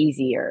so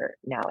easier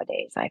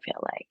nowadays. I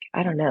feel like,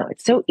 I don't know.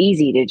 It's so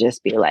easy to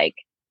just be like,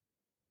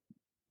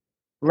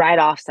 write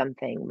off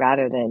something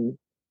rather than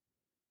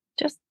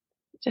just,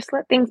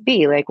 let things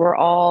be. Like, we're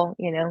all,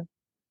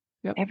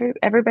 Yep.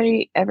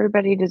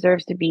 everybody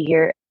deserves to be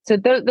here. So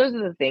those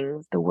are the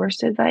things. The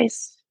worst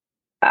advice,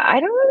 I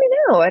don't really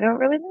know. I don't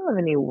really know of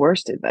any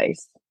worst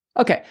advice.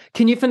 Okay.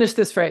 Can you finish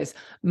this phrase?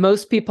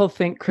 Most people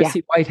think Yeah.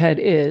 Chrissy Whitehead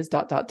is ...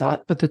 but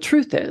the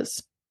truth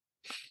is.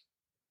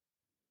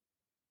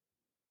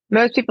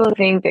 Most people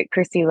think that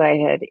Christy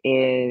Whitehead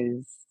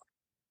is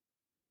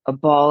a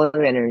ball of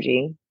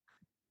energy,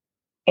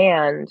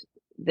 and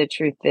the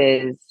truth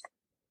is,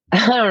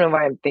 I don't know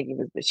why I'm thinking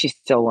this, but she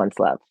still wants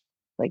love.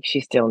 Like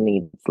she still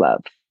needs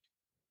love.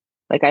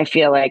 Like I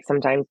feel like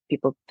sometimes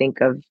people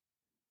think of,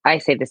 I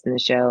say this in the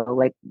show,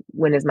 like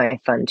when is my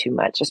fun too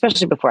much?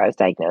 Especially before I was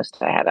diagnosed,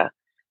 I had a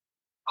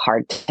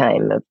hard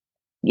time of,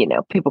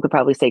 people could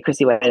probably say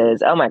Chrissy White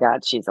is, oh my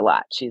God, she's a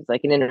lot. She's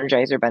like an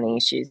Energizer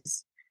bunny.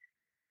 She's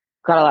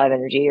got a lot of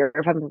energy. Or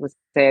some people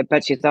say it,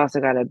 but she's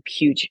also got a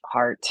huge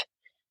heart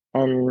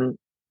and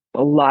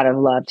a lot of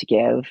love to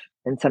give.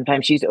 And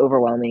sometimes she's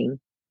overwhelming.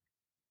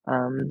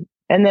 And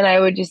then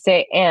I would just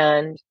say,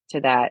 and to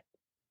that,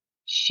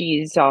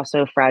 she's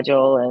also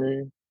fragile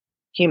and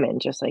human,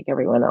 just like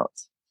everyone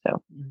else.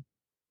 So,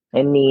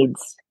 and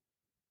needs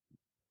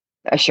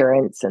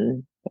assurance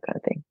and that kind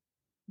of thing.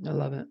 I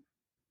love it.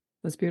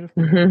 That's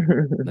beautiful.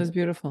 That's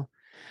beautiful.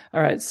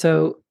 All right.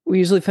 So we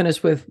usually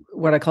finish with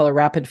what I call a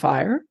rapid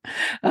fire.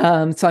 So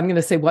I'm going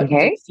to say what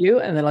makes you,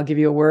 and then I'll give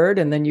you a word,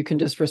 and then you can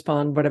just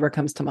respond whatever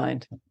comes to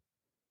mind.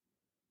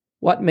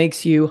 What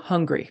makes you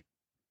hungry?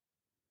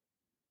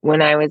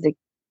 When I was a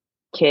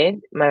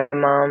kid, my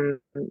mom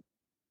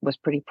was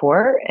pretty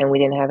poor and we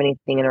didn't have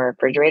anything in our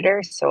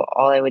refrigerator. So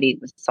all I would eat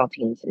was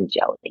saltines and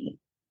jelly.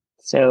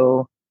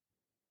 So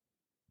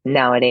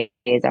nowadays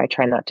I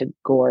try not to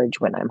gorge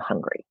when I'm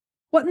hungry.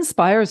 What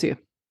inspires you?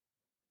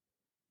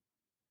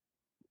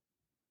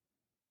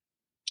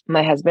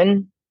 My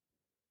husband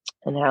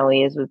and how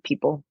he is with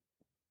people,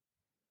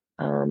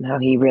 how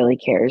he really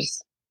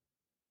cares.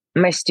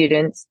 My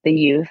students, the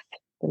youth,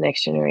 the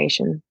next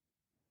generation.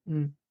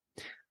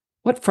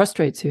 What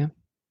frustrates you?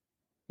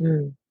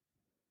 A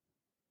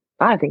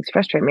lot of things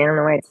frustrate me. I don't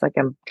know why it's like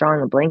I'm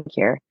drawing a blank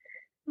here.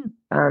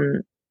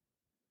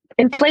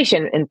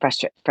 Inflation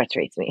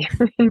frustrates me.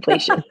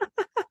 Inflation.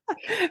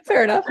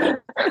 Fair enough.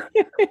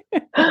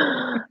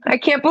 I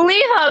can't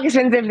believe how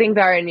expensive things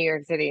are in New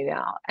York City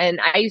now. And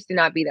I used to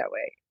not be that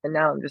way. And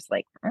now I'm just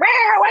like,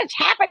 what's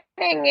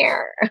happening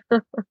here?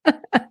 What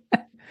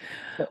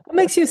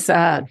makes you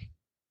sad?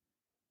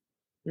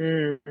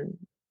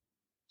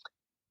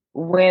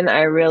 When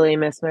I really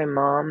miss my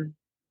mom.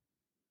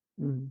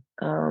 When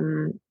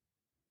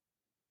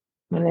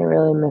I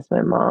really miss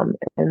my mom,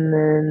 and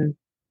then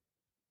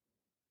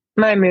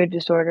my mood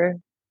disorder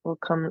will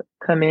come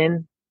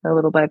in, a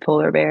little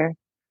bipolar bear.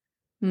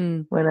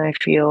 When I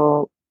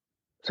feel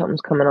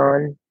something's coming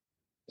on,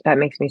 that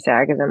makes me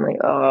sad because I'm like,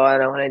 oh, I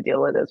don't want to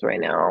deal with this right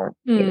now,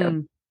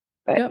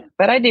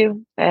 But I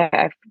do.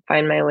 I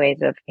find my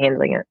ways of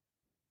handling it.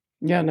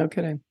 Yeah, no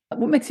kidding.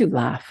 What makes you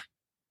laugh?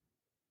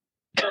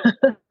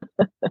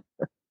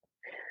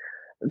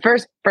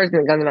 First person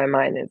that comes to my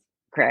mind is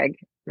Craig,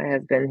 my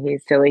husband.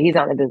 He's silly. He's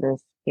on the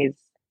business. He's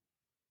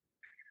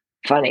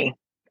funny.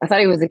 I thought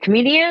he was a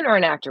comedian or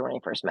an actor when I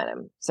first met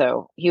him.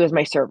 So he was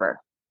my server.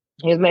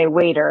 He was my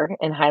waiter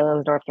in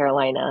Highlands, North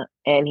Carolina.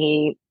 And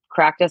he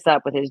cracked us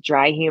up with his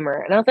dry humor.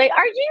 And I was like,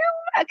 are you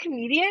a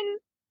comedian?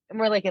 And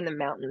we're like in the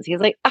mountains. He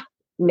was like,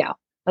 no. I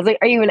was like,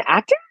 are you an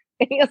actor?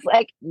 And he was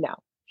like, no.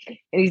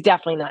 And he's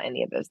definitely not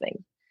any of those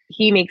things.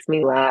 He makes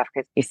me laugh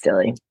because he's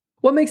silly.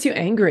 What makes you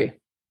angry?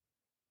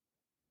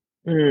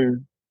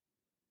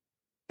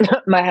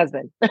 My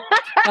husband.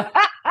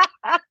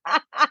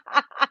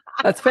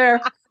 That's fair.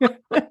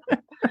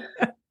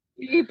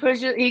 He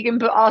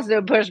can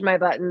also push my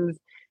buttons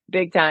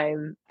big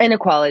time.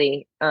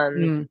 Inequality.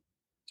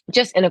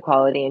 Just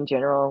inequality in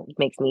general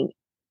makes me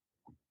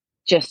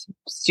just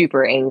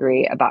super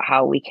angry about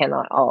how we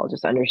cannot all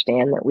just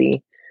understand that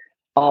we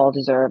all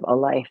deserve a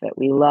life that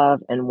we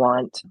love and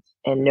want,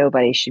 and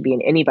nobody should be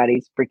in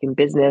anybody's freaking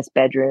business,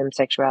 bedroom,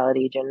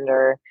 sexuality,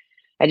 gender.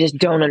 I just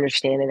don't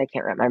understand it. I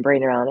can't wrap my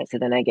brain around it. So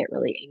then I get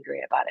really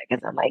angry about it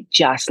because I'm like,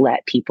 just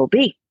let people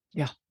be.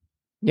 Yeah.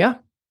 Yeah.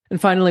 And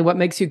finally, what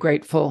makes you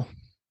grateful?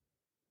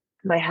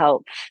 My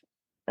health.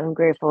 I'm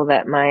grateful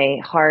that my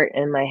heart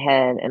and my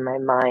head and my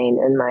mind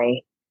and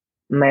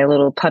my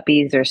little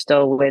puppies are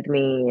still with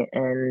me,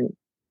 and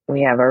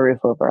we have a roof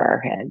over our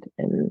head,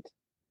 and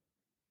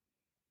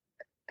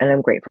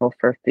I'm grateful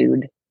for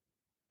food,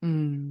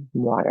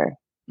 water.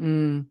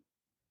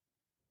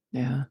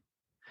 Yeah.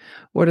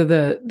 What are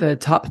the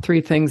top 3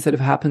 things that have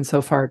happened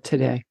so far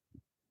today?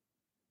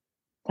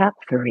 Top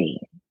 3.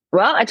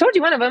 Well, I told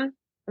you one of them.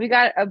 We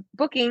got a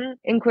booking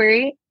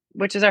inquiry,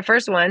 which is our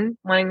first one,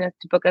 wanting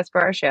to book us for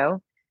our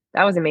show.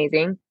 That was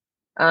amazing.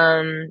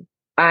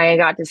 I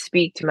got to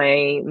speak to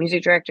my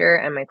music director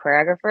and my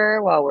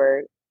choreographer while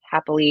we're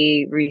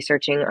happily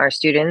researching our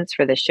students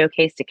for the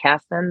showcase to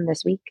cast them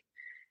this week.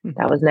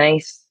 That was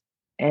nice.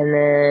 And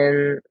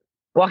then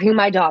walking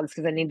my dogs,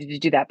 because I needed to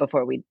do that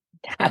before we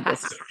had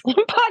this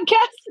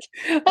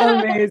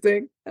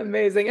podcast.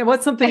 Amazing. And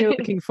what's something you're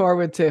looking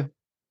forward to?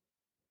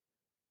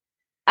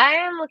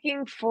 I'm really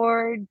looking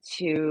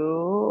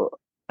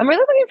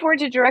forward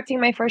to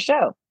directing my first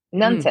show,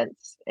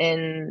 Nonsense,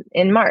 in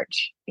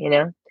March.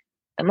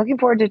 I'm looking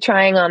forward to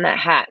trying on that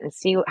hat and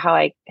see how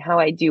I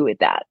do with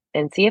that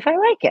and see if I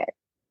like it.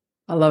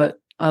 I love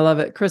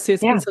it. Chrissy,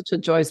 it's been such a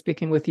joy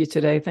speaking with you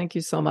today. Thank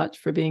you so much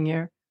for being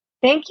here.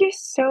 Thank you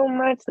so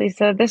much,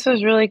 Lisa. This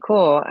was really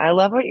cool. I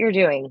love what you're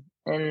doing.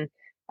 And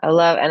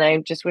And I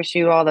just wish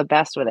you all the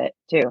best with it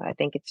too. I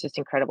think it's just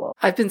incredible.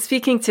 I've been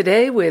speaking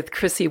today with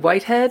Chrissy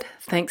Whitehead.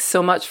 Thanks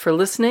so much for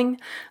listening.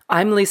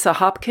 I'm Lisa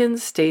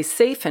Hopkins. Stay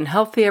safe and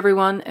healthy,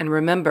 everyone, and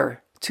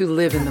remember to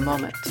live in the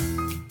moment.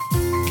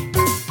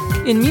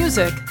 In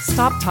music,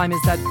 stop time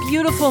is that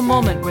beautiful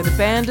moment where the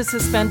band is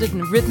suspended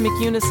in rhythmic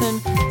unison,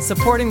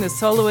 supporting the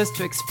soloist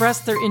to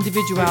express their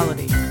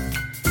individuality.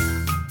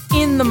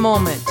 In the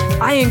moment,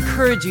 I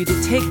encourage you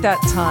to take that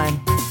time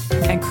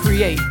and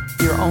create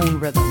your own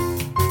rhythm.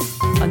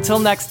 Until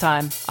next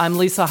time, I'm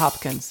Lisa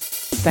Hopkins.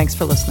 Thanks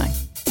for listening.